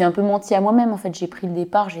 Je me suis un peu menti à moi-même. En fait, j'ai pris le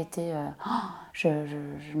départ, je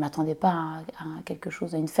m'attendais pas à quelque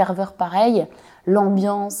chose, à une ferveur pareille.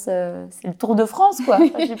 L'ambiance, c'est le Tour de France, quoi.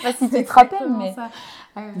 Enfin, je sais pas si tu te rappelles, mais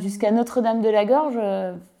jusqu'à Notre-Dame-de-la-Gorge...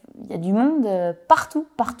 il y a du monde partout.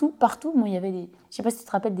 Moi, il y avait je sais pas si tu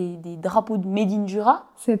te rappelles des drapeaux de Made in Jura.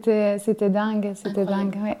 C'était dingue,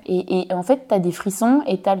 dingue. Ouais. Et en fait, tu as des frissons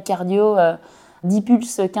et tu as le cardio 10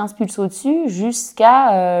 pulses, 15 pulses au-dessus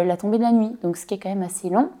jusqu'à la tombée de la nuit. Donc, ce qui est quand même assez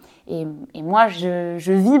long. Et moi,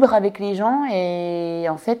 je vibre avec les gens. Et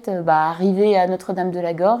en fait, arrivé à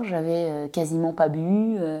Notre-Dame-de-la-Gorge, j'avais quasiment pas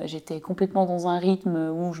bu. J'étais complètement dans un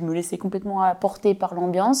rythme où je me laissais complètement apporter par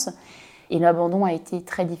l'ambiance. Et l'abandon a été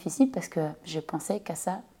très difficile parce que je pensais qu'à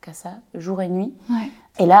ça jour et nuit. Ouais.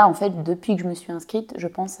 Et là, en fait, depuis que je me suis inscrite, je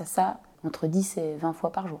pense à ça entre 10 et 20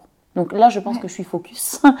 fois par jour. Donc là, je pense que je suis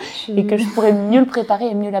focus et que je pourrais mieux le préparer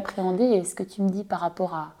et mieux l'appréhender. Et ce que tu me dis par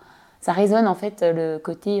rapport à... Ça résonne, en fait, le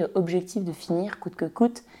côté objectif de finir coûte que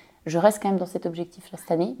coûte. Je reste quand même dans cet objectif-là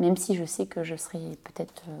cette année, même si je sais que je serai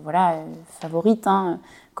peut-être favorite.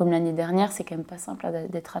 Comme l'année dernière, c'est quand même pas simple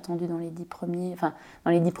d'être attendue dans les 10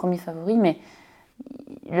 premiers favoris. Mais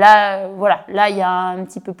là, il y a un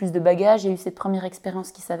petit peu plus de bagages. J'ai eu cette première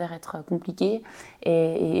expérience qui s'avère être compliquée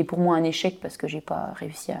et pour moi un échec parce que j'ai pas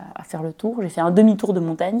réussi à faire le tour. J'ai fait un demi-tour de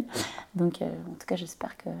montagne. Donc, en tout cas,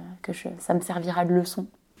 j'espère que ça me servira de leçon.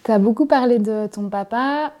 Tu as beaucoup parlé de ton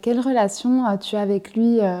papa. Quelle relation tu as avec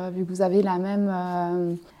lui, vu que vous avez la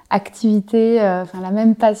même activité, la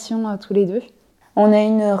même passion tous les deux? On a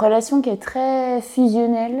une relation qui est très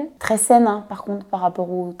fusionnelle, très saine par contre par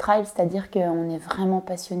rapport au trail, c'est-à-dire qu'on est vraiment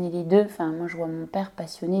passionnés les deux. Moi je vois mon père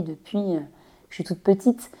passionné depuis que je suis toute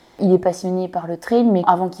petite. Il est passionné par le trail, mais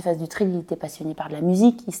avant qu'il fasse du trail, il était passionné par de la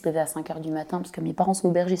musique. Il se levait à 5h du matin, parce que mes parents sont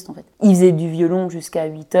aubergistes en fait. Il faisait du violon jusqu'à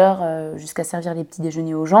 8h, jusqu'à servir les petits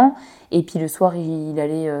déjeuners aux gens. Et puis le soir, il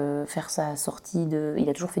allait faire sa sortie Il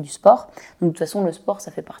a toujours fait du sport. Donc de toute façon, le sport,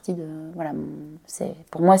 ça fait partie de...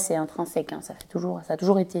 pour moi, c'est intrinsèque. Ça a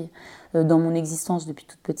toujours été dans mon existence depuis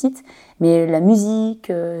toute petite. Mais la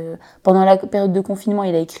musique, pendant la période de confinement,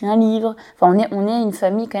 il a écrit un livre. On est une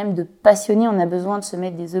famille quand même de passionnés. On a besoin de se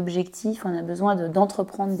mettre des objectifs, on a besoin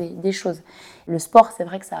d'entreprendre des choses. Le sport, c'est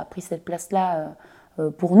vrai que ça a pris cette place-là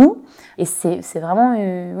pour nous. Et c'est vraiment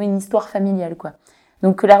une histoire familiale, quoi.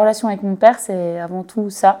 Donc la relation avec mon père, c'est avant tout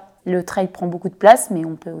ça. Le trail prend beaucoup de place, mais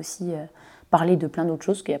on peut aussi parler de plein d'autres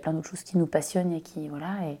choses, parce qu'il y a plein d'autres choses qui nous passionnent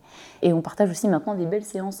et on partage aussi maintenant des belles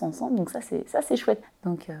séances ensemble, donc ça c'est chouette.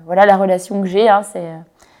 Donc voilà la relation que j'ai, c'est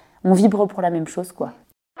on vibre pour la même chose, quoi.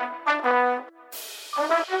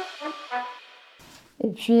 Et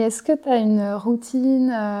puis, est-ce que tu as une routine,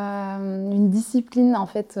 une discipline en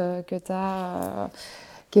fait que tu as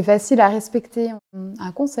qui est facile à respecter?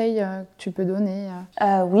 Un conseil que tu peux donner?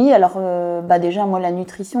 Oui, alors déjà moi la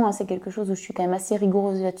nutrition, c'est quelque chose où je suis quand même assez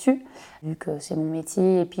rigoureuse là-dessus, vu que c'est mon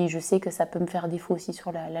métier et puis je sais que ça peut me faire défaut aussi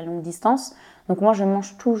sur la longue distance. Donc moi je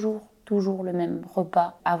mange toujours le même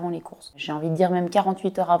repas avant les courses. J'ai envie de dire même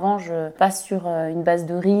 48 heures avant, je passe sur une base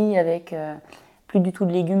de riz avec plus du tout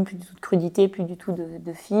de légumes, plus du tout de crudités, plus du tout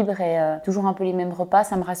de fibres et toujours un peu les mêmes repas,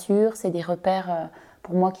 ça me rassure. C'est des repères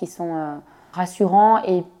pour moi qui sont rassurants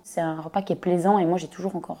et c'est un repas qui est plaisant et moi j'ai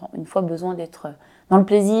toujours encore une fois besoin d'être dans le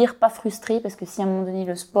plaisir, pas frustrée parce que si à un moment donné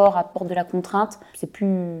le sport apporte de la contrainte,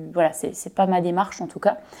 c'est pas ma démarche en tout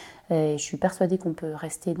cas. Et je suis persuadée qu'on peut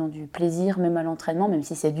rester dans du plaisir, même à l'entraînement, même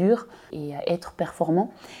si c'est dur, et être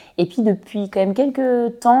performant. Et puis depuis quand même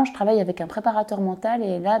quelques temps, je travaille avec un préparateur mental,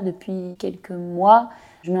 et là, depuis quelques mois,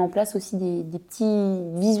 je mets en place aussi des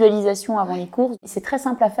petites visualisations avant les courses. C'est très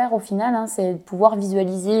simple à faire au final, c'est de pouvoir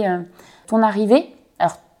visualiser ton arrivée.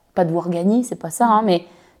 Alors, pas devoir gagner, c'est pas ça, mais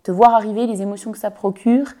te voir arriver, les émotions que ça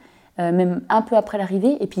procure, même un peu après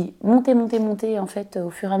l'arrivée, et puis monter en fait au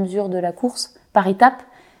fur et à mesure de la course, par étapes,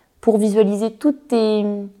 pour visualiser toutes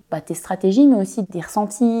tes stratégies, mais aussi des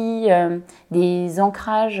ressentis, des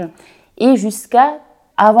ancrages, et jusqu'à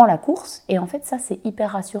avant la course. Et en fait, ça, c'est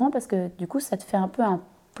hyper rassurant parce que du coup, ça te fait un peu un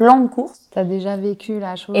plan de course. Tu as déjà vécu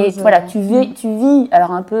la chose. Et voilà, tu vis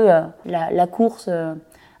alors un peu la course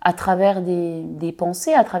à travers des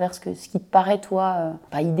pensées, à travers ce qui te paraît, toi,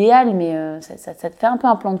 pas idéal, mais ça te fait un peu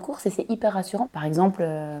un plan de course et c'est hyper rassurant. Par exemple,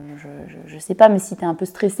 je sais pas, mais si tu es un peu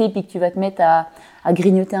stressé puis que tu vas te mettre à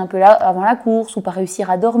grignoter un peu là avant la course ou pas réussir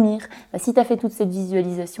à dormir, si tu as fait toute cette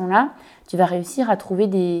visualisation-là, tu vas réussir à trouver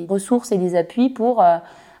des ressources et des appuis pour...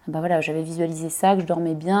 j'avais visualisé ça, que je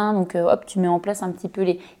dormais bien, donc hop, tu mets en place un petit peu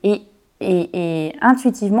et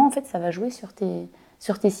intuitivement, en fait, ça va jouer sur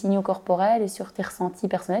tes signaux corporels et sur tes ressentis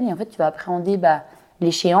personnels. Et en fait, tu vas appréhender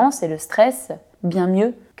l'échéance et le stress bien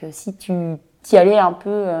mieux que si tu t'y allais un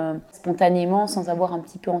peu spontanément sans avoir un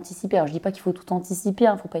petit peu anticipé. Alors, je ne dis pas qu'il faut tout anticiper,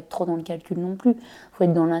 il ne faut pas être trop dans le calcul non plus. Il faut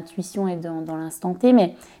être dans l'intuition et dans l'instant T.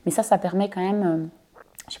 Mais ça permet quand même...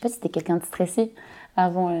 je ne sais pas si tu es quelqu'un de stressé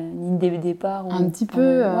avant une ligne de départ. Un petit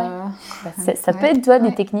peu. Ça peut être, toi,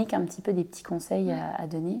 des techniques, un petit peu des petits conseils à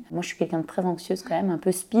donner. Moi, je suis quelqu'un de très anxieuse quand même, un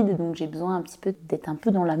peu speed, donc j'ai besoin un petit peu d'être un peu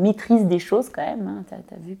dans la maîtrise des choses quand même.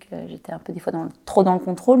 T'as vu que j'étais un peu des fois trop dans le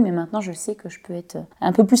contrôle, mais maintenant je sais que je peux être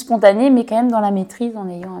un peu plus spontanée, mais quand même dans la maîtrise en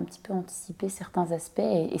ayant un petit peu anticipé certains aspects.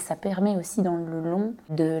 Et ça permet aussi dans le long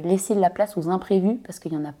de laisser de la place aux imprévus, parce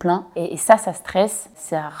qu'il y en a plein. Et ça stresse,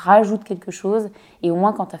 ça rajoute quelque chose. Et au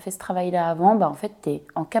moins, quand tu as fait ce travail-là avant, en fait, tu es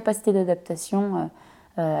en capacité d'adaptation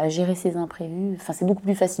à gérer ces imprévus. Enfin, c'est beaucoup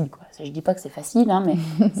plus facile, quoi. Je ne dis pas que c'est facile, mais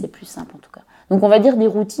c'est plus simple en tout cas. Donc, on va dire des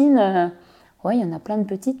routines. Il y en a plein de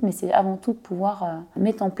petites, mais c'est avant tout de pouvoir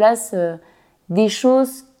mettre en place des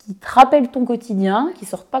choses qui te rappellent ton quotidien, qui ne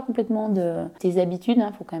sortent pas complètement de tes habitudes.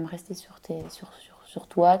 Faut quand même rester sur sur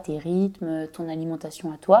toi, tes rythmes, ton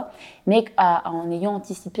alimentation à toi, mais en ayant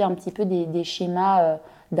anticipé un petit peu des schémas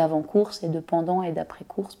d'avant-course et de pendant et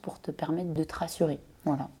d'après-course pour te permettre de te rassurer.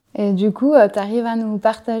 Voilà. Et du coup, tu arrives à nous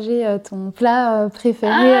partager ton plat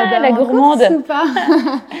préféré la gourmande ou pas?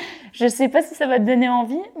 Je sais pas si ça va te donner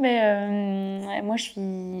envie, mais moi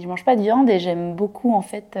je mange pas de viande et j'aime beaucoup en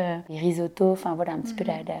fait les risottos, enfin voilà un petit peu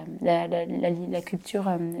la culture,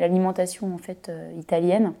 l'alimentation en fait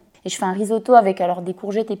italienne. Et je fais un risotto avec alors des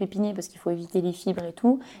courgettes et pépinés parce qu'il faut éviter les fibres et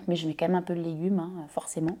tout, mais je mets quand même un peu de légumes,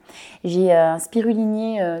 forcément. J'ai un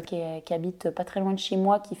spirulinier qui habite pas très loin de chez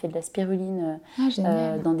moi, qui fait de la spiruline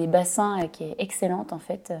dans des bassins, qui est excellente en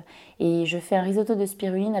fait. Et je fais un risotto de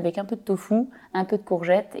spiruline avec un peu de tofu, un peu de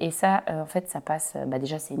courgettes, et ça, en fait, ça passe.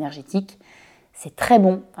 Déjà, c'est énergétique. C'est très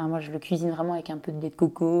bon. Enfin, moi, je le cuisine vraiment avec un peu de lait de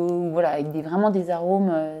coco, ou voilà, avec vraiment des arômes,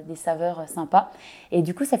 des saveurs sympas. Et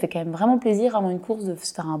du coup, ça fait quand même vraiment plaisir avant une course de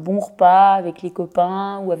se faire un bon repas avec les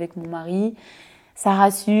copains ou avec mon mari. Ça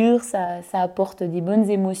rassure, ça apporte des bonnes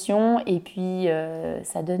émotions et puis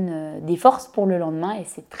ça donne des forces pour le lendemain et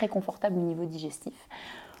c'est très confortable au niveau digestif.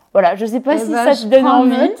 Voilà, je ne sais pas si ça te donne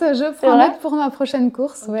envie. Je prends note pour ma prochaine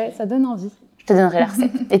course. Ouais, ça donne envie. Je te donnerai la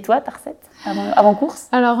recette. Et toi, ta recette avant course?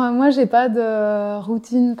 Alors, moi, j'ai pas de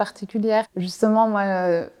routine particulière. Justement, moi,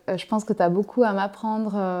 je pense que tu as beaucoup à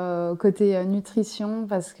m'apprendre côté nutrition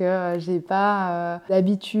parce que j'ai pas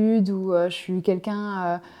l'habitude ou je suis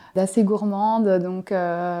quelqu'un d'assez gourmande. Donc,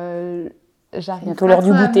 j'arrive bientôt l'heure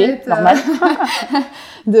du goûter, normal.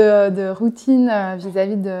 de routine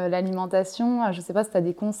vis-à-vis de l'alimentation. Je sais pas si tu as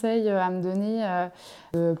des conseils à me donner.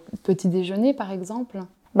 Petit déjeuner, par exemple.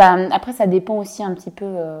 Après, ça dépend aussi un petit peu,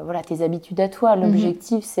 tes habitudes à toi.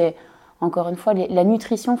 L'objectif, c'est, encore une fois, la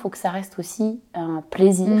nutrition, il faut que ça reste aussi un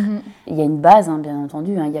plaisir. Il y a une base, bien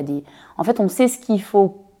entendu. En fait, on sait ce qu'il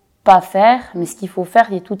faut pas faire, mais ce qu'il faut faire,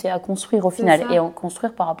 tout est à construire au final. Et à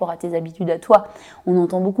construire par rapport à tes habitudes à toi. On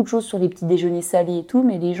entend beaucoup de choses sur les petits déjeuners salés et tout,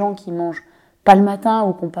 mais les gens qui mangent pas le matin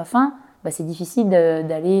ou qui n'ont pas faim, c'est difficile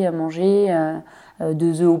d'aller manger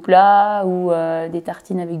 2 œufs au plat ou des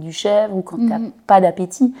tartines avec du chèvre ou quand tu n'as pas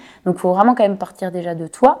d'appétit. Donc, il faut vraiment quand même partir déjà de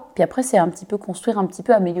toi. Puis après, c'est un petit peu construire, un petit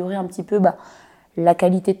peu améliorer un petit peu la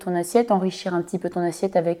qualité de ton assiette, enrichir un petit peu ton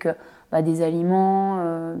assiette avec des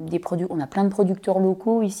aliments, des produits. On a plein de producteurs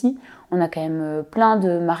locaux ici. On a quand même plein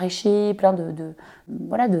de maraîchers, plein de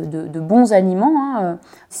bons aliments.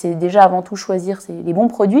 C'est déjà avant tout choisir les bons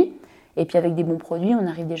produits. Et puis avec des bons produits, on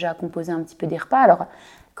arrive déjà à composer un petit peu des repas. Alors,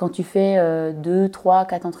 quand tu fais 2, 3,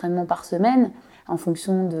 4 entraînements par semaine, en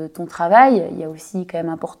fonction de ton travail, il y a aussi quand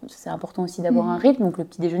même c'est important aussi d'avoir un rythme. Donc le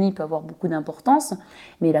petit déjeuner il peut avoir beaucoup d'importance,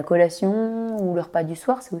 mais la collation ou le repas du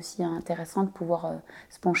soir, c'est aussi intéressant de pouvoir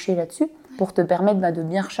se pencher là-dessus pour te permettre de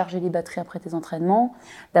bien recharger les batteries après tes entraînements,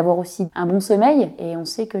 d'avoir aussi un bon sommeil. Et on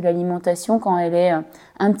sait que l'alimentation, quand elle est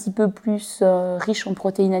un petit peu plus riche en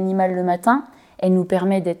protéines animales le matin, elle nous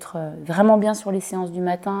permet d'être vraiment bien sur les séances du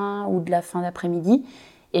matin ou de la fin d'après-midi.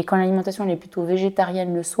 Et quand l'alimentation elle est plutôt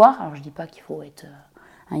végétarienne le soir, alors je dis pas qu'il faut être...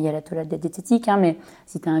 il y a la tolade diététique, mais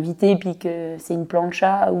si tu es invité et que c'est une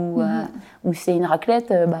plancha ou c'est une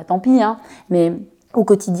raclette, tant pis. Mais au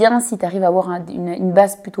quotidien, si tu arrives à avoir une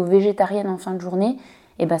base plutôt végétarienne en fin de journée,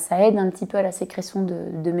 ça aide un petit peu à la sécrétion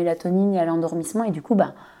de mélatonine et à l'endormissement. Et du coup,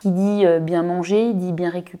 qui dit bien manger, dit bien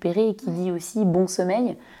récupérer et qui dit aussi bon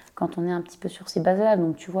sommeil quand on est un petit peu sur ces bases-là.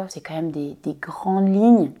 Donc tu vois, c'est quand même des grandes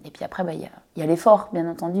lignes. Et puis après, il y a l'effort, bien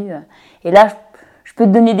entendu. Et là, je peux te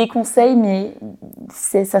donner des conseils, mais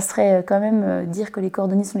ça serait quand même dire que les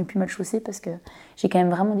cordonniers sont les plus mal chaussés parce que j'ai quand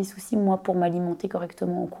même vraiment des soucis, moi, pour m'alimenter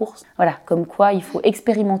correctement en course. Voilà, comme quoi il faut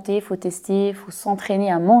expérimenter, il faut tester, il faut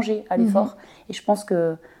s'entraîner à manger à l'effort. Et je pense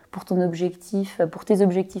que pour tes objectifs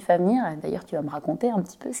à venir, d'ailleurs tu vas me raconter un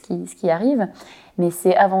petit peu ce qui arrive, mais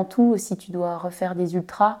c'est avant tout, si tu dois refaire des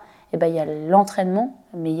ultras, il y a l'entraînement,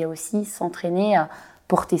 mais il y a aussi s'entraîner à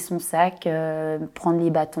porter son sac, prendre les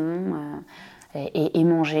bâtons et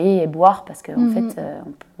manger et boire, parce qu'en fait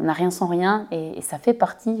on n'a rien sans rien, et ça fait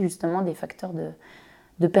partie justement des facteurs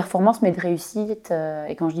de performance, mais de réussite.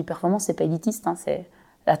 Et quand je dis performance, c'est pas élitiste, c'est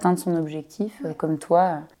atteindre son objectif, comme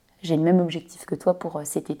toi. J'ai le même objectif que toi pour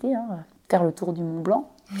cet été, faire le tour du Mont Blanc.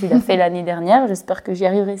 Tu l'as fait l'année dernière, j'espère que j'y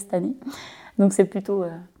arriverai cette année. Donc c'est plutôt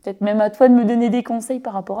peut-être même à toi de me donner des conseils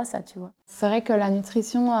par rapport à ça, tu vois. C'est vrai que la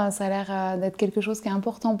nutrition, ça a l'air d'être quelque chose qui est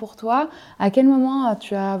important pour toi. À quel moment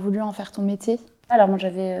tu as voulu en faire ton métier ? Alors moi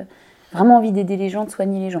j'avais vraiment envie d'aider les gens, de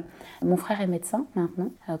soigner les gens. Mon frère est médecin maintenant,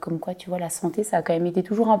 comme quoi tu vois la santé ça a quand même été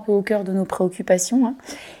toujours un peu au cœur de nos préoccupations.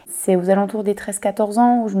 C'est aux alentours des 13-14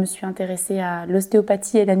 ans où je me suis intéressée à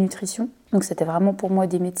l'ostéopathie et la nutrition. Donc c'était vraiment pour moi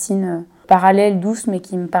des médecines parallèle, douce, mais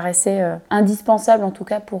qui me paraissait indispensable en tout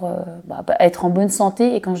cas pour être en bonne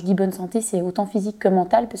santé. Et quand je dis bonne santé, c'est autant physique que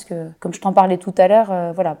mentale, parce que comme je t'en parlais tout à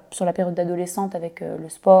l'heure, sur la période d'adolescente avec le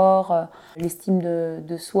sport, l'estime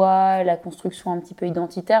de soi, la construction un petit peu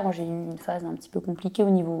identitaire, moi j'ai eu une phase un petit peu compliquée au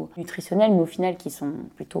niveau nutritionnel, mais au final qui sont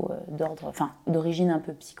plutôt d'origine un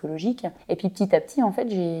peu psychologique. Et puis petit à petit, en fait,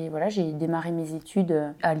 j'ai démarré mes études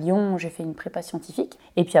à Lyon, j'ai fait une prépa scientifique.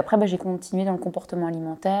 Et puis après, j'ai continué dans le comportement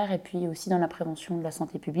alimentaire et puis aussi dans la prévention de la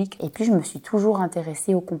santé publique. Et puis je me suis toujours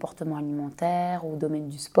intéressée au comportement alimentaire, au domaine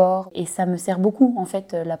du sport. Et ça me sert beaucoup, en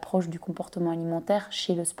fait, l'approche du comportement alimentaire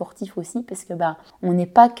chez le sportif aussi, parce que on n'est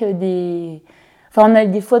pas que des... Enfin, on a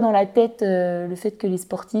des fois dans la tête le fait que les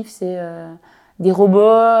sportifs, c'est des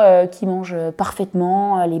robots qui mangent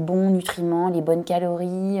parfaitement les bons nutriments, les bonnes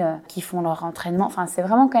calories, qui font leur entraînement. Enfin, c'est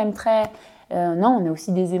vraiment quand même très... non, on a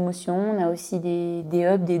aussi des émotions, on a aussi des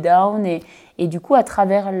ups, des downs. Et du coup, à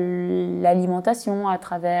travers l'alimentation, à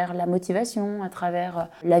travers la motivation, à travers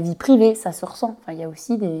la vie privée, ça se ressent. Enfin, il y a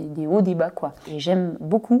aussi des hauts, des bas, quoi. Et j'aime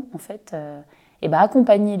beaucoup, en fait,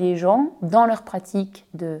 accompagner les gens dans leur pratique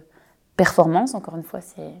de performance. Encore une fois,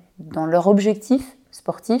 c'est dans leur objectif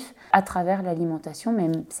sportif, à travers l'alimentation.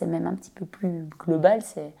 C'est même un petit peu plus global,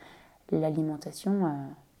 c'est l'alimentation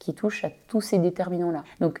qui touche à tous ces déterminants-là.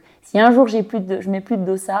 Donc, si un jour je mets plus de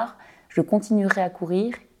dossard, je continuerai à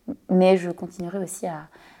courir, mais je continuerai aussi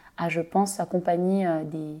à je pense, accompagner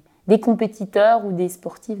des compétiteurs ou des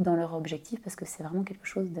sportifs dans leur objectif, parce que c'est vraiment quelque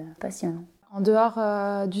chose de passionnant. En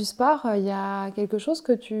dehors du sport, il y a quelque chose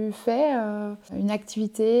que tu fais, une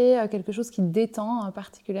activité, quelque chose qui te détend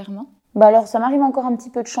particulièrement ? Alors, ça m'arrive encore un petit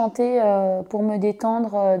peu de chanter pour me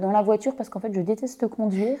détendre dans la voiture, parce qu'en fait, je déteste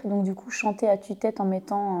conduire. Donc, du coup, chanter à tue-tête en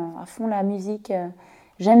mettant à fond la musique,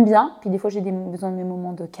 j'aime bien. Puis, des fois, j'ai besoin de mes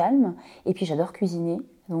moments de calme. Et puis, j'adore cuisiner.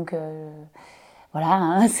 Donc,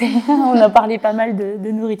 voilà, on a parlé pas mal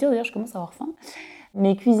de nourriture. D'ailleurs, je commence à avoir faim.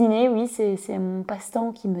 Mais cuisiner, oui, c'est mon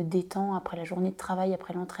passe-temps qui me détend après la journée de travail,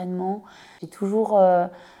 après l'entraînement. J'ai toujours...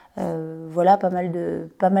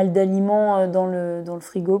 pas mal d'aliments dans le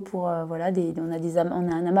frigo pour on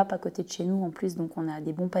a un AMAP à côté de chez nous en plus, donc on a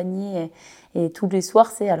des bons paniers et tous les soirs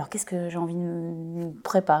c'est alors qu'est-ce que j'ai envie de me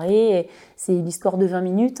préparer, et c'est l'histoire de 20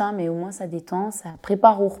 minutes mais au moins ça détend, ça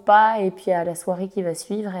prépare au repas et puis à la soirée qui va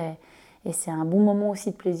suivre, et c'est un bon moment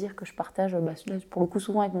aussi de plaisir que je partage pour le coup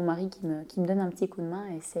souvent avec mon mari qui me donne un petit coup de main,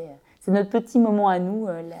 et c'est notre petit moment à nous,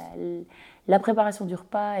 la préparation du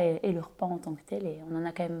repas et le repas en tant que tel. Et on n'en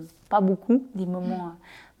a quand même pas beaucoup, des moments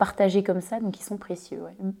partagés comme ça, donc ils sont précieux.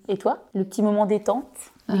 Ouais. Et toi, le petit moment détente,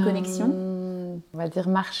 déconnexion On va dire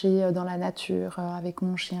marcher dans la nature avec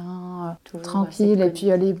mon chien, tranquille. Et puis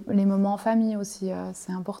les moments en famille aussi,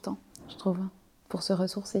 c'est important, je trouve, pour se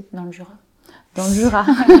ressourcer. Dans le Jura. Dans le Jura.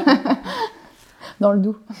 Dans le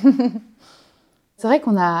Doubs. C'est vrai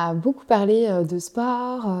qu'on a beaucoup parlé de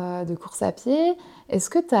sport, de course à pied.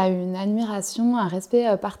 Est-ce que tu as une admiration, un respect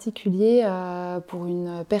particulier pour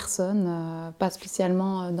une personne, pas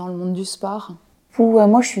spécialement dans le monde du sport ? Moi,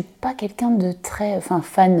 je ne suis pas quelqu'un de très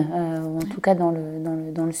fan, ou en tout cas dans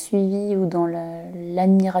le suivi ou dans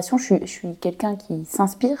l'admiration. Je suis quelqu'un qui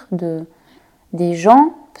s'inspire des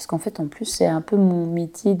gens, parce qu'en fait, en plus, c'est un peu mon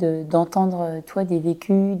métier d'entendre des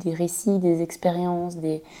vécus, des récits, des expériences,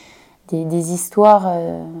 des histoires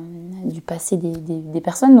du passé des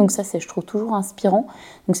personnes. Donc ça, je trouve toujours inspirant.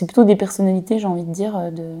 Donc c'est plutôt des personnalités, j'ai envie de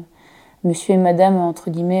dire, de monsieur et madame, entre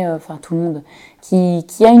guillemets, tout le monde, qui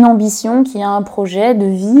a une ambition, qui a un projet de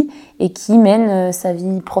vie et qui mène sa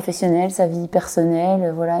vie professionnelle, sa vie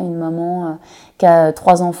personnelle. Voilà, une maman qui a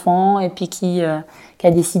 3 enfants et puis qui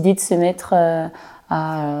a décidé de se mettre...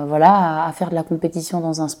 à faire de la compétition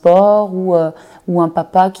dans un sport, ou un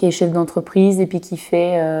papa qui est chef d'entreprise et puis qui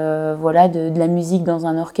fait de la musique dans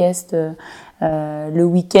un orchestre le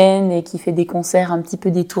week-end et qui fait des concerts un petit peu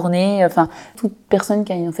détournés. Toute personne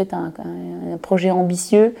qui a en fait un projet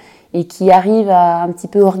ambitieux et qui arrive à un petit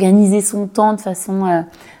peu organiser son temps de façon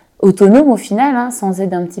autonome au final, sans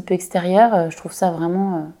aide un petit peu extérieure, je trouve ça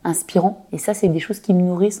vraiment inspirant. Et ça, c'est des choses qui me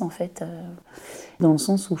nourrissent en fait. Dans le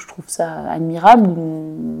sens où je trouve ça admirable,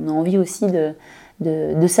 où on a envie aussi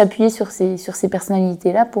de s'appuyer sur ces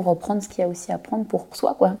personnalités-là pour prendre ce qu'il y a aussi à prendre pour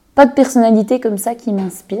soi, quoi. Pas de personnalité comme ça qui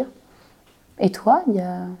m'inspire. Et toi, il y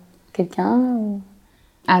a quelqu'un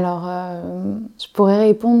Alors, je pourrais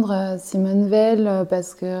répondre Simone Veil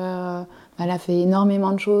parce que elle a fait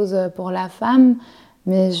énormément de choses pour la femme,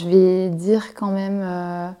 mais je vais dire quand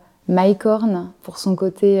même Mike Horn pour son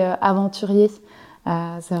côté aventurier.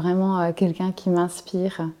 C'est vraiment quelqu'un qui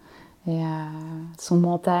m'inspire Et son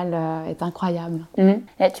mental est incroyable.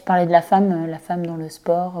 Et tu parlais de la femme dans le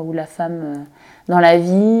sport ou la femme dans la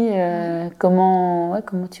vie. Comment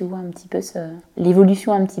tu vois un petit peu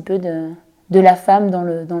l'évolution un petit peu de la femme dans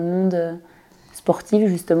le monde sportif,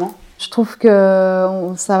 justement? Je trouve que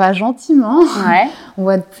ça va gentiment. Ouais. On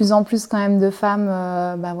voit de plus en plus quand même de femmes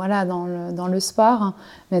dans le sport.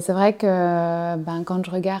 Mais c'est vrai que quand je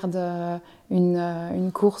regarde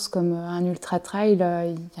une course comme un ultra-trail, il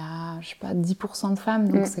y a, je sais pas, 10% de femmes.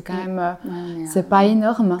 Donc c'est quand même... c'est pas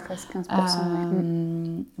énorme.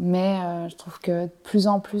 13-15%. Mais je trouve que de plus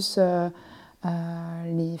en plus,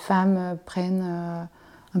 les femmes prennent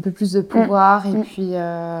un peu plus de pouvoir. Et puis...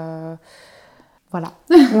 voilà.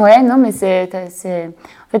 Ouais, non, mais c'est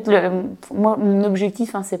en fait moi mon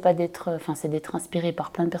objectif c'est d'être inspirée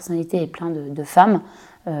par plein de personnalités et plein de femmes,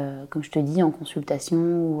 comme je te dis, en consultation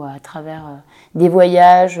ou à travers des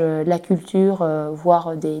voyages, la culture,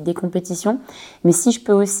 voire des compétitions. Mais si je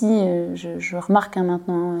peux aussi, je remarque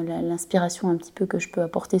maintenant l'inspiration un petit peu que je peux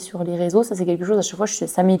apporter sur les réseaux, ça c'est quelque chose à chaque fois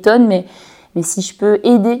ça m'étonne, mais si je peux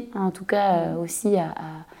aider en tout cas aussi à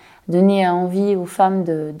donner envie aux femmes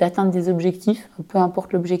d'atteindre des objectifs, peu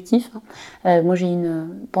importe l'objectif. Moi,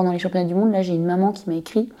 pendant les championnats du monde, là, j'ai une maman qui m'a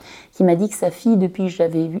écrit, qui m'a dit que sa fille, depuis que je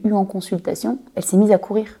l'avais eue en consultation, elle s'est mise à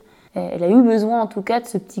courir. Elle a eu besoin, en tout cas, de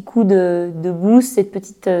ce petit coup de boost, cette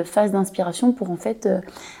petite phase d'inspiration pour, en fait,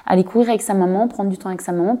 aller courir avec sa maman, prendre du temps avec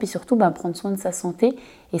sa maman, puis surtout, prendre soin de sa santé.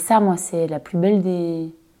 Et ça, moi, c'est la plus belle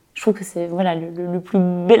des... Je trouve que c'est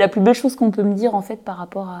la plus belle chose qu'on peut me dire, en fait, par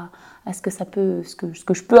rapport à ce que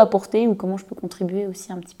je peux apporter ou comment je peux contribuer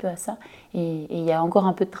aussi un petit peu à ça. Et il y a encore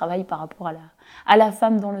un peu de travail par rapport à la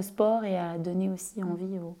femme dans le sport et à donner aussi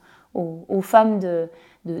envie aux femmes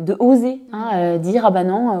de oser, dire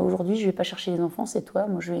non, aujourd'hui je vais pas chercher les enfants, c'est toi,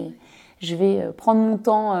 moi je vais prendre mon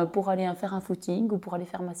temps pour aller faire un footing ou pour aller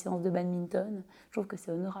faire ma séance de badminton. Je trouve que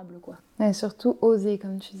c'est honorable, quoi. Et surtout oser,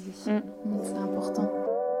 comme tu dis. C'est important.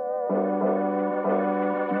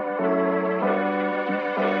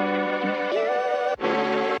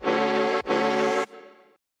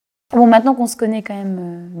 Bon, maintenant qu'on se connaît quand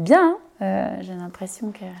même bien, j'ai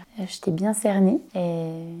l'impression que je t'ai bien cernée et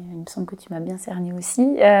il me semble que tu m'as bien cernée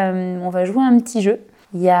aussi. On va jouer à un petit jeu.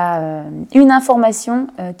 Il y a une information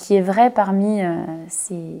qui est vraie parmi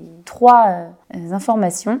ces 3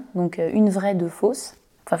 informations, donc une vraie, 2 fausses.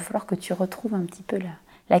 Il va falloir que tu retrouves un petit peu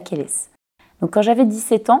laquelle est-ce. Donc quand j'avais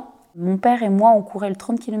 17 ans, mon père et moi on courait le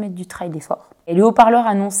 30 km du trail d'effort. Et le haut-parleur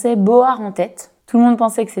annonçait Bohard en tête. Tout le monde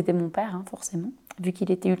pensait que c'était mon père, forcément, vu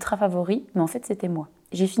qu'il était ultra favori, mais en fait c'était moi.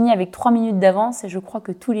 J'ai fini avec 3 minutes d'avance et je crois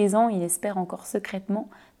que tous les ans, il espère encore secrètement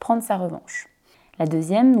prendre sa revanche. La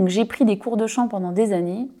deuxième, donc j'ai pris des cours de chant pendant des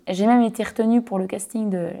années. J'ai même été retenue pour le casting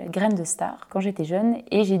de Graines de Star quand j'étais jeune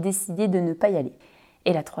et j'ai décidé de ne pas y aller.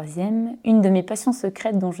 Et la troisième, une de mes passions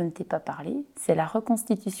secrètes dont je ne t'ai pas parlé, c'est la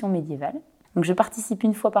reconstitution médiévale. Donc je participe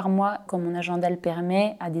une fois par mois, quand mon agenda le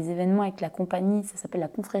permet, à des événements avec la compagnie, ça s'appelle la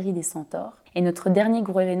Confrérie des Centaures. Et notre dernier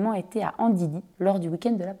gros événement était à Andilly, lors du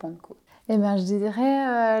week-end de la Pentecôte. Eh bien, je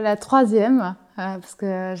dirais la troisième, parce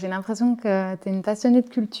que j'ai l'impression que tu es une passionnée de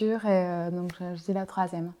culture, et donc je dis la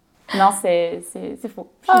troisième. Non, c'est faux,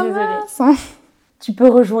 je suis désolée. Mince. Tu peux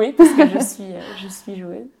rejouer, parce que je suis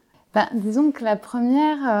joueuse. Disons que la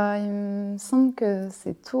première, il me semble que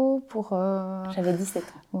c'est tôt pour... J'avais 17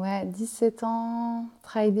 ans. Ouais, 17 ans,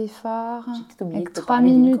 travail d'effort, avec 3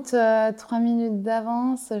 minutes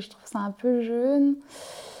d'avance, je trouve ça un peu jeune.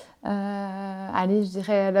 Allez, je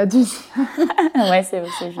dirais la deuxième. Ouais, c'est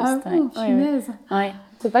juste. Ah bon, punaise. Ouais.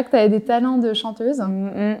 C'est pas que tu avais des talents de chanteuse.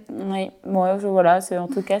 Oui, moi, voilà, en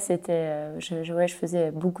tout cas, c'était... je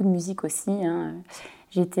faisais beaucoup de musique aussi,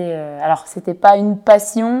 alors, c'était pas une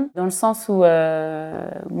passion, dans le sens où,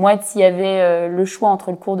 moi, s'il y avait le choix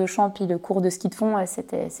entre le cours de chant puis le cours de ski de fond,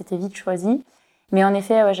 c'était vite choisi. Mais en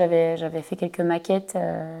effet, j'avais fait quelques maquettes,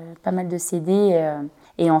 pas mal de CD,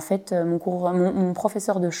 et en fait, mon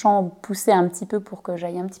professeur de chant poussait un petit peu pour que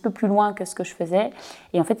j'aille un petit peu plus loin que ce que je faisais.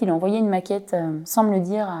 Et en fait, il a envoyé une maquette, sans me le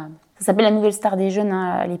dire, ça s'appelle la Nouvelle Star des Jeunes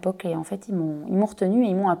à l'époque. Et en fait, ils m'ont retenue et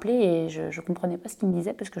ils m'ont appelée et je comprenais pas ce qu'il me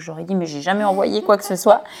disait parce que je leur ai dit mais j'ai jamais envoyé quoi que ce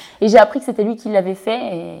soit. Et j'ai appris que c'était lui qui l'avait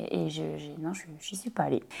fait et non, j'y suis pas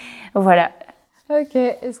allée. Voilà. Ok,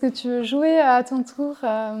 est-ce que tu veux jouer à ton tour?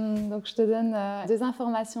 Donc je te donne 2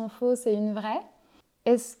 informations fausses et une vraie.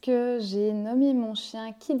 Est-ce que j'ai nommé mon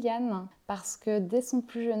chien Kylian parce que dès son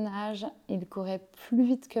plus jeune âge, il courait plus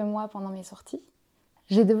vite que moi pendant mes sorties?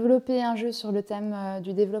 J'ai développé un jeu sur le thème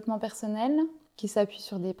du développement personnel qui s'appuie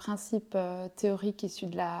sur des principes théoriques issus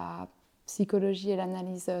de la psychologie et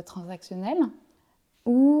l'analyse transactionnelle.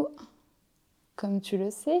 Ou, comme tu le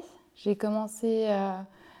sais, j'ai commencé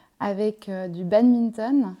avec du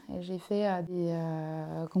badminton. Et j'ai fait des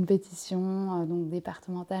compétitions donc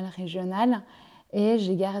départementales, régionales. Et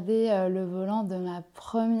j'ai gardé le volant de ma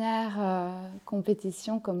première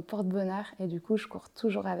compétition comme porte-bonheur. Et du coup, je cours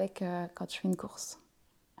toujours avec quand je fais une course.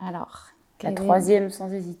 Alors, la troisième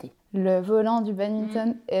sans hésiter. Le volant du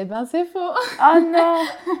badminton, eh ben c'est faux. Oh non.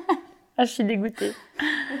 Ah, je suis dégoûtée.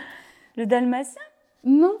 Le dalmatien?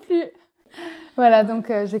 Non plus. Voilà,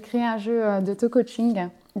 donc j'ai créé un jeu d'auto-coaching.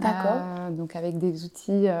 D'accord. Donc avec des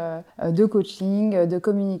outils de coaching, de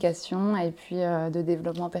communication et puis de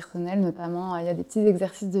développement personnel, notamment il y a des petits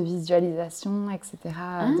exercices de visualisation, etc.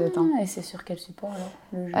 dedans. Et c'est sur quel support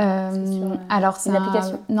alors, le jeu? Alors c'est une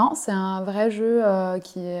application? Non, c'est un vrai jeu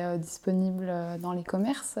qui est disponible dans les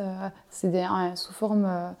commerces. C'est sous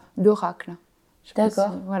forme d'oracle.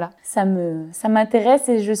 D'accord. Voilà. Ça m'intéresse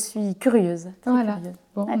et je suis curieuse. Voilà. Curieuse.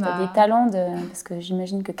 Bon, tu as des talents parce que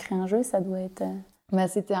j'imagine que créer un jeu, ça doit être...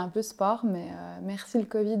 C'était un peu sport, mais merci le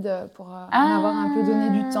Covid pour m'avoir un peu donné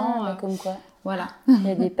du temps. Comme quoi. Voilà. Il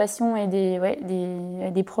y a des passions et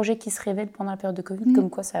des projets qui se révèlent pendant la période de Covid, comme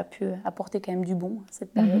quoi ça a pu apporter quand même du bon à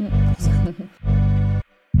cette période.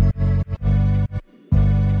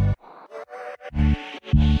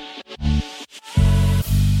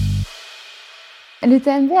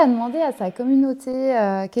 L'UTMB a demandé à sa communauté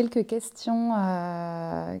quelques questions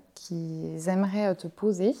qu'ils aimeraient te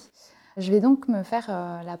poser. Je vais donc me faire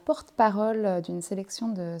la porte-parole d'une sélection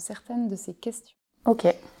de certaines de ces questions. Ok.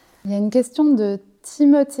 Il y a une question de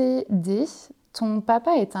Timothée D. Ton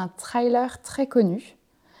papa est un trailer très connu.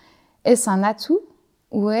 Est-ce un atout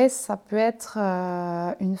ou ça peut être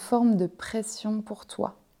une forme de pression pour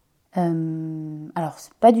toi? Alors,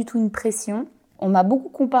 c'est pas du tout une pression. On m'a beaucoup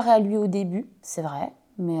comparé à lui au début, c'est vrai.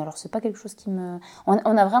 Mais alors, c'est pas quelque chose qui me... On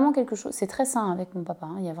a vraiment quelque chose... C'est très sain avec mon papa.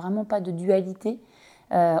 Il n'y a vraiment pas de dualité.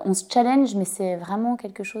 On se challenge, mais c'est vraiment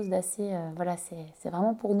quelque chose d'assez... voilà, c'est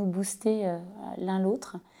vraiment pour nous booster l'un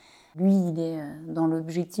l'autre. Lui, il est dans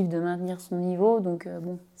l'objectif de maintenir son niveau. Donc,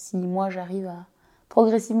 bon, si moi, j'arrive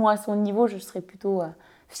progressivement à son niveau, je serais plutôt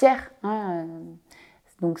fière.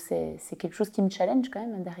 Donc, c'est quelque chose qui me challenge quand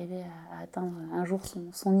même, d'arriver à atteindre un jour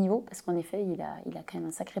son niveau. Parce qu'en effet, il a quand même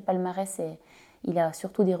un sacré palmarès et il a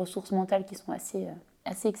surtout des ressources mentales qui sont assez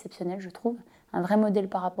exceptionnelles, je trouve. Un vrai modèle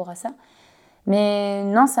par rapport à ça. Mais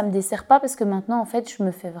non, ça ne me dessert pas parce que maintenant, en fait, je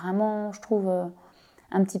me fais vraiment, je trouve,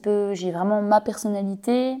 un petit peu... J'ai vraiment ma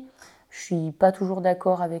personnalité. Je ne suis pas toujours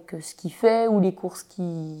d'accord avec ce qu'il fait ou les courses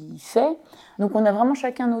qu'il fait. Donc, on a vraiment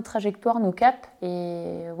chacun nos trajectoires, nos caps.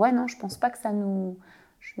 Et ouais, non, je ne pense pas que ça nous...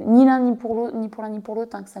 Ni l'un ni pour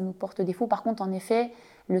l'autre, que ça nous porte défaut. Par contre, en effet,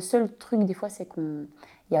 le seul truc, des fois, c'est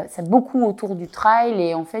c'est beaucoup autour du trail.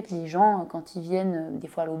 Et en fait, les gens, quand ils viennent des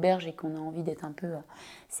fois à l'auberge et qu'on a envie d'être un peu...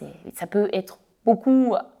 ça peut être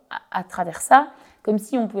beaucoup à travers ça, comme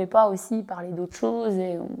si on ne pouvait pas aussi parler d'autres choses.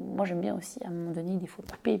 Et moi, j'aime bien aussi, à un moment donné, des fois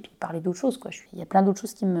couper et puis parler d'autres choses, quoi. Il y a plein d'autres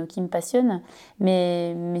choses qui me passionnent.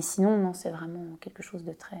 Mais sinon, non, c'est vraiment quelque chose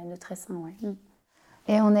de très sain, ouais.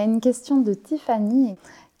 Et on a une question de Tiffany.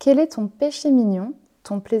 Quel est ton péché mignon,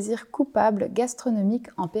 ton plaisir coupable gastronomique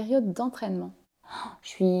en période d'entraînement?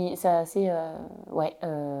 C'est assez...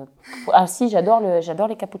 si, j'adore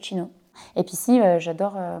les cappuccinos. Et puis si, moi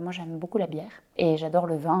j'aime beaucoup la bière. Et j'adore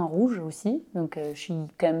le vin rouge aussi. Donc je suis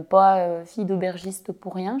quand même pas fille d'aubergiste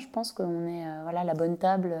pour rien. Je pense qu'on est la bonne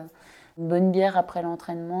table, une bonne bière après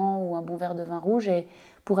l'entraînement ou un bon verre de vin rouge. Et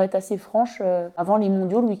pour être assez franche, avant les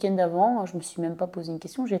mondiaux, le week-end d'avant, je me suis même pas posé une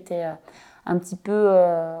question. J'étais un petit peu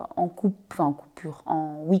en coupure,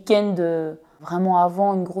 en week-end vraiment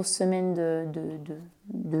avant une grosse semaine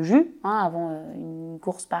de jus, avant une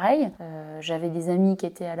course pareille. J'avais des amis qui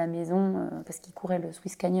étaient à la maison parce qu'ils couraient le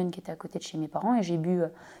Swiss Canyon qui était à côté de chez mes parents et j'ai bu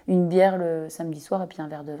une bière le samedi soir et puis un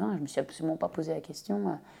verre de vin. Je me suis absolument pas posé la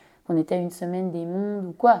question qu'on était à une semaine des mondes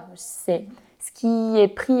ou quoi. C'est ce qui est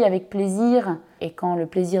pris avec plaisir et quand le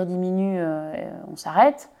plaisir diminue, on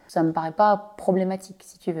s'arrête. Ça me paraît pas problématique,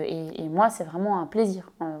 si tu veux. Et moi, c'est vraiment un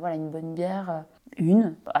plaisir. Une bonne bière,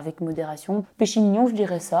 avec modération. Péché mignon, je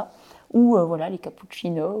dirais ça. Ou les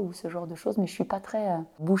cappuccinos ou ce genre de choses. Mais je suis pas très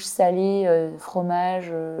bouche salée,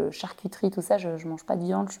 fromage, charcuterie, tout ça. Je mange pas de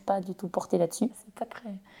viande, je suis pas du tout portée là-dessus. C'est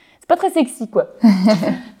pas très sexy, quoi.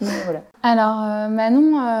 Mais voilà. Alors,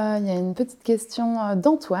 Manon, il y a une petite question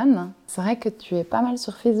d'Antoine. C'est vrai que tu es pas mal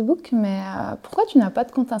sur Facebook, mais pourquoi tu n'as pas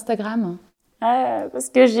de compte Instagram ? Parce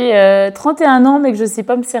que j'ai 31 ans, mais que je sais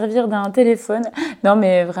pas me servir d'un téléphone. Non,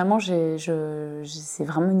 mais vraiment, c'est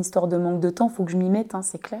vraiment une histoire de manque de temps. Faut que je m'y mette,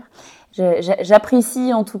 c'est clair.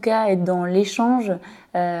 J'apprécie en tout cas être dans l'échange.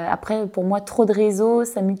 Après, pour moi, trop de réseaux,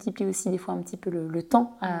 ça multiplie aussi des fois un petit peu le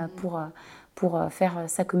temps pour faire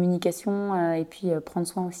sa communication et puis prendre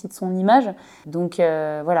soin aussi de son image. Donc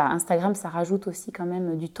voilà, Instagram, ça rajoute aussi quand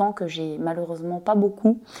même du temps que j'ai malheureusement pas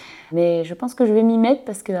beaucoup. Mais je pense que je vais m'y mettre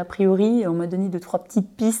parce qu'a priori, on m'a donné 2-3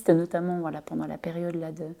 petites pistes, notamment voilà, pendant la période là,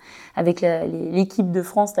 avec l'équipe de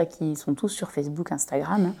France là, qui sont tous sur Facebook,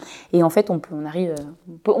 Instagram. Hein. Et en fait, on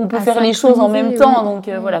peut faire les choses en même temps. Donc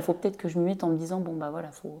voilà, faut peut-être que je me mette en me disant, bon bah voilà,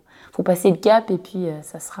 faut passer le cap et puis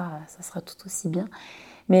ça sera tout aussi bien.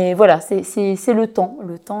 Mais voilà, c'est le temps.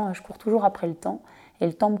 Le temps, je cours toujours après le temps. Et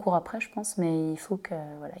le temps me court après, je pense, mais il faut que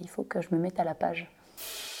je me mette à la page.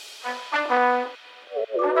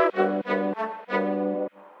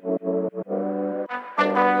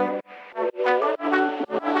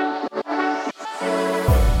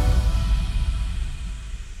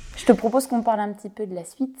 Je te propose qu'on parle un petit peu de la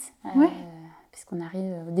suite, puisqu'on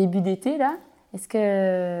arrive au début d'été, là. Est-ce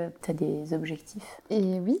que tu as des objectifs ?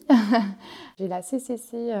 Et oui, j'ai la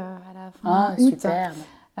CCC à la fin Ah, août. superbe.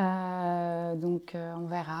 Donc on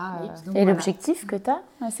verra. Donc, et l'objectif que tu as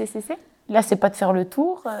à CCC ? Là, c'est pas de faire le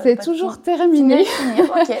tour. C'est toujours terminé.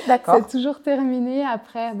 Ok, d'accord. C'est toujours terminé.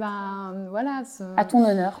 Après, ben voilà. À ton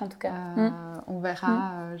honneur, en tout cas. On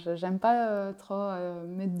verra. J'aime pas trop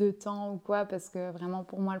mettre de temps ou quoi, parce que vraiment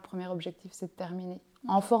pour moi, le premier objectif, c'est de terminer.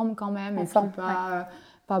 En forme quand même, et puis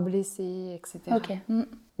pas blessé, etc. Ok.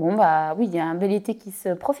 Bon, bah oui, il y a un bel été qui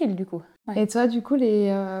se profile du coup. Ouais. Et toi, du coup,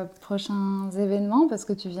 les prochains événements, parce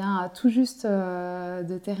que tu viens tout juste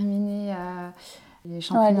de terminer les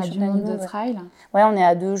championnats du monde de trail. Ouais, on est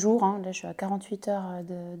à 2 jours. Hein. Là, je suis à 48 heures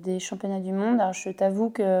des championnats du monde. Alors, je t'avoue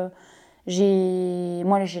que j'ai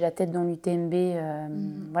la tête dans l'UTMB.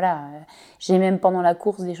 Voilà. J'ai même pendant la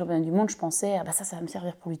course des championnats du monde, je pensais, ça va me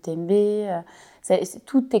servir pour l'UTMB.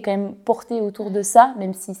 Tout est quand même porté autour de ça,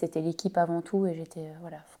 même si c'était l'équipe avant tout et j'étais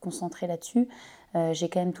concentrée là-dessus. J'ai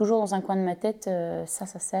quand même toujours dans un coin de ma tête, ça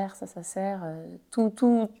sert. Tout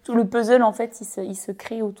le puzzle, en fait, il se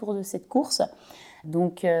crée autour de cette course.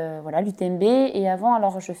 Donc voilà, l'UTMB. Et avant,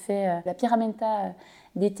 alors je fais la Pyramenta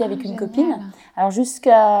d'été avec une copine. Alors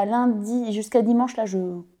jusqu'à dimanche, là, je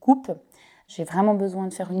coupe. J'ai vraiment besoin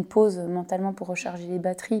de faire une pause mentalement pour recharger les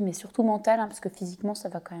batteries, mais surtout mentale, parce que physiquement, ça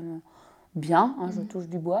va quand même bien. Je touche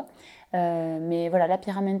du bois. Mais voilà, la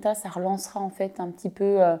Pyramenta, ça relancera en fait un petit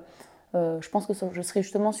peu... je pense que je serai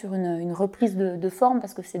justement sur une reprise de forme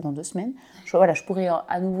parce que c'est dans 2 semaines. Je pourrai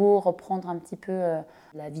à nouveau reprendre un petit peu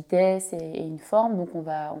la vitesse et une forme. Donc on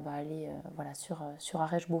va aller sur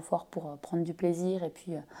Arèche-Beaufort pour prendre du plaisir et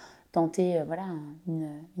puis tenter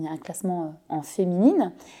un classement en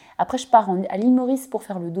féminine. Après, je pars à l'île Maurice pour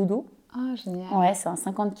faire le dodo. Ah, génial. Ouais, c'est un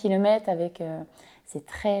 50 km avec... c'est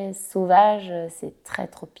très sauvage, c'est très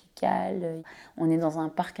tropical. On est dans un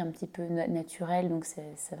parc un petit peu naturel, donc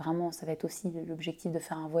c'est vraiment, ça va être aussi l'objectif de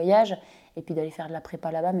faire un voyage et puis d'aller faire de la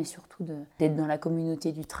prépa là-bas, mais surtout d'être dans la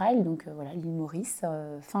communauté du trail. Donc voilà, l'île Maurice,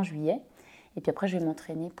 fin juillet. Et puis après, je vais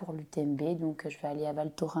m'entraîner pour l'UTMB, donc je vais aller à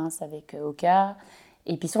Val Thorens avec Oka.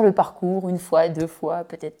 Et puis sur le parcours, 1 fois, 2 fois,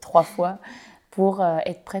 peut-être 3 fois, pour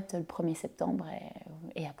être prête le 1er septembre.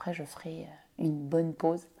 Et après, je ferai une bonne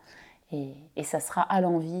pause. Et ça sera à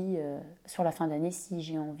l'envie sur la fin d'année. Si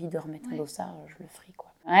j'ai envie de remettre un dossard, je le ferai, quoi.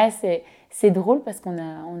 Ouais, c'est drôle parce qu'on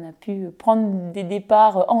a pu prendre des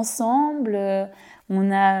départs ensemble.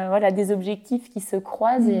 On a des objectifs qui se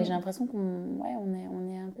croisent et j'ai l'impression qu'on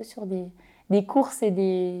est un peu sur des courses et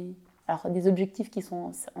des objectifs qui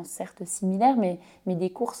sont certes similaires, mais des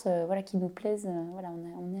courses qui nous plaisent.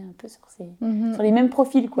 On est un peu sur les mêmes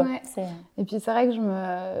profils, quoi. Ouais. Et puis c'est vrai que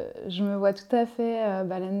je me vois tout à fait.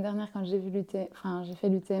 L'année dernière, quand j'ai fait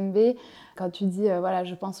l'UTMB, quand tu dis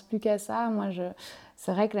je pense plus qu'à ça. Moi,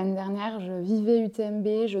 c'est vrai que l'année dernière, je vivais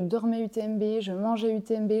UTMB, je dormais UTMB, je mangeais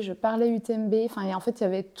UTMB, je parlais UTMB. Et en fait, il y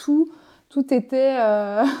avait tout était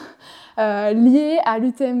lié à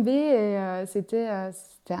l'UTMB et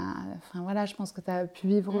je pense que tu as pu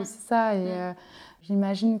vivre aussi ça et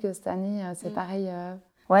j'imagine que cette année, c'est pareil.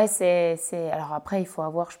 Ouais, alors après, il faut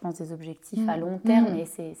avoir, je pense, des objectifs à long terme et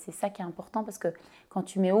c'est ça qui est important parce que quand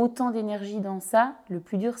tu mets autant d'énergie dans ça, le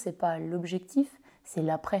plus dur, c'est pas l'objectif, c'est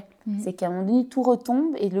l'après. C'est qu'à un moment donné, tout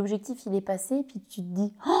retombe et l'objectif, il est passé et puis tu te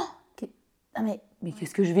dis mais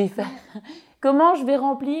qu'est-ce que je vais faire ? Comment je vais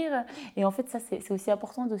remplir ? Et en fait, ça, c'est aussi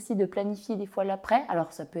important aussi de planifier des fois l'après.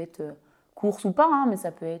 Alors, ça peut être course ou pas, mais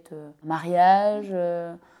ça peut être mariage,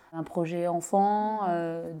 un projet enfant,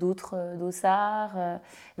 d'autres dossards,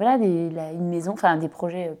 une maison, des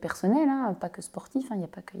projets personnels, pas que sportifs, il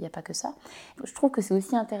n'y a pas que ça. Je trouve que c'est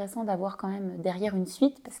aussi intéressant d'avoir quand même derrière une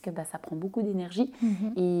suite parce que ça prend beaucoup d'énergie.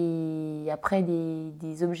 Et après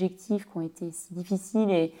des objectifs qui ont été si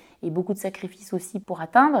difficiles et beaucoup de sacrifices aussi pour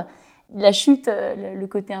atteindre, la chute, le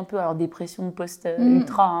côté un peu, alors dépression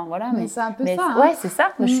post-ultra, hein, voilà. Mais c'est un peu ça. Ouais, c'est ça.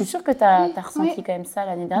 Je suis sûre que tu as ressenti quand même ça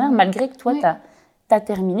l'année dernière, malgré que toi, tu as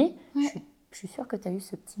terminé. Je suis sûre que tu as eu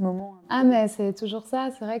ce petit moment. Ah, mais c'est toujours ça.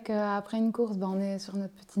 C'est vrai qu'après une course, on est sur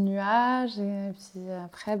notre petit nuage. Et puis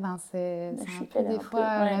après, c'est un peu des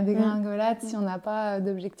fois la dégringolade si on n'a pas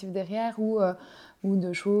d'objectif derrière ou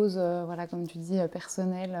de choses, voilà, comme tu dis,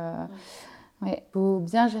 personnelles. Ouais, faut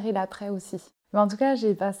bien gérer l'après aussi. Mais en tout cas,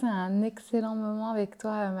 j'ai passé un excellent moment avec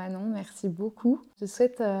toi, Manon. Merci beaucoup. Je te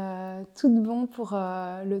souhaite tout de bon pour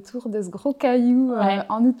le tour de ce gros caillou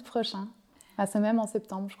en août prochain. C'est même en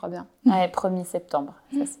septembre, je crois bien. Ouais, 1er septembre.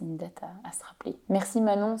 Ça, c'est une date à se rappeler. Merci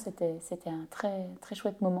Manon, c'était un très, très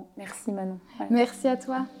chouette moment. Merci Manon. Ouais. Merci à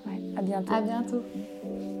toi. Ouais, à bientôt. À bientôt.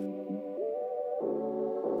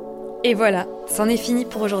 Et voilà, c'en est fini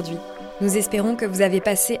pour aujourd'hui. Nous espérons que vous avez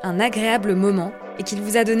passé un agréable moment et qu'il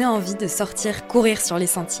vous a donné envie de sortir courir sur les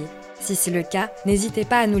sentiers. Si c'est le cas, n'hésitez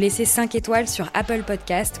pas à nous laisser 5 étoiles sur Apple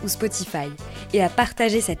Podcast ou Spotify et à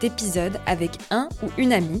partager cet épisode avec un ou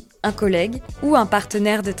une amie, un collègue ou un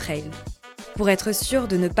partenaire de trail. Pour être sûr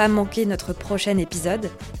de ne pas manquer notre prochain épisode,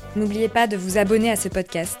 n'oubliez pas de vous abonner à ce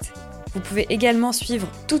podcast. Vous pouvez également suivre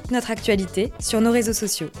toute notre actualité sur nos réseaux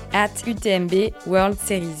sociaux @UTMB World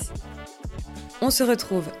Series. On se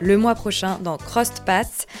retrouve le mois prochain dans Crossed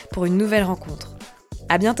Paths pour une nouvelle rencontre.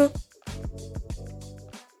 À bientôt!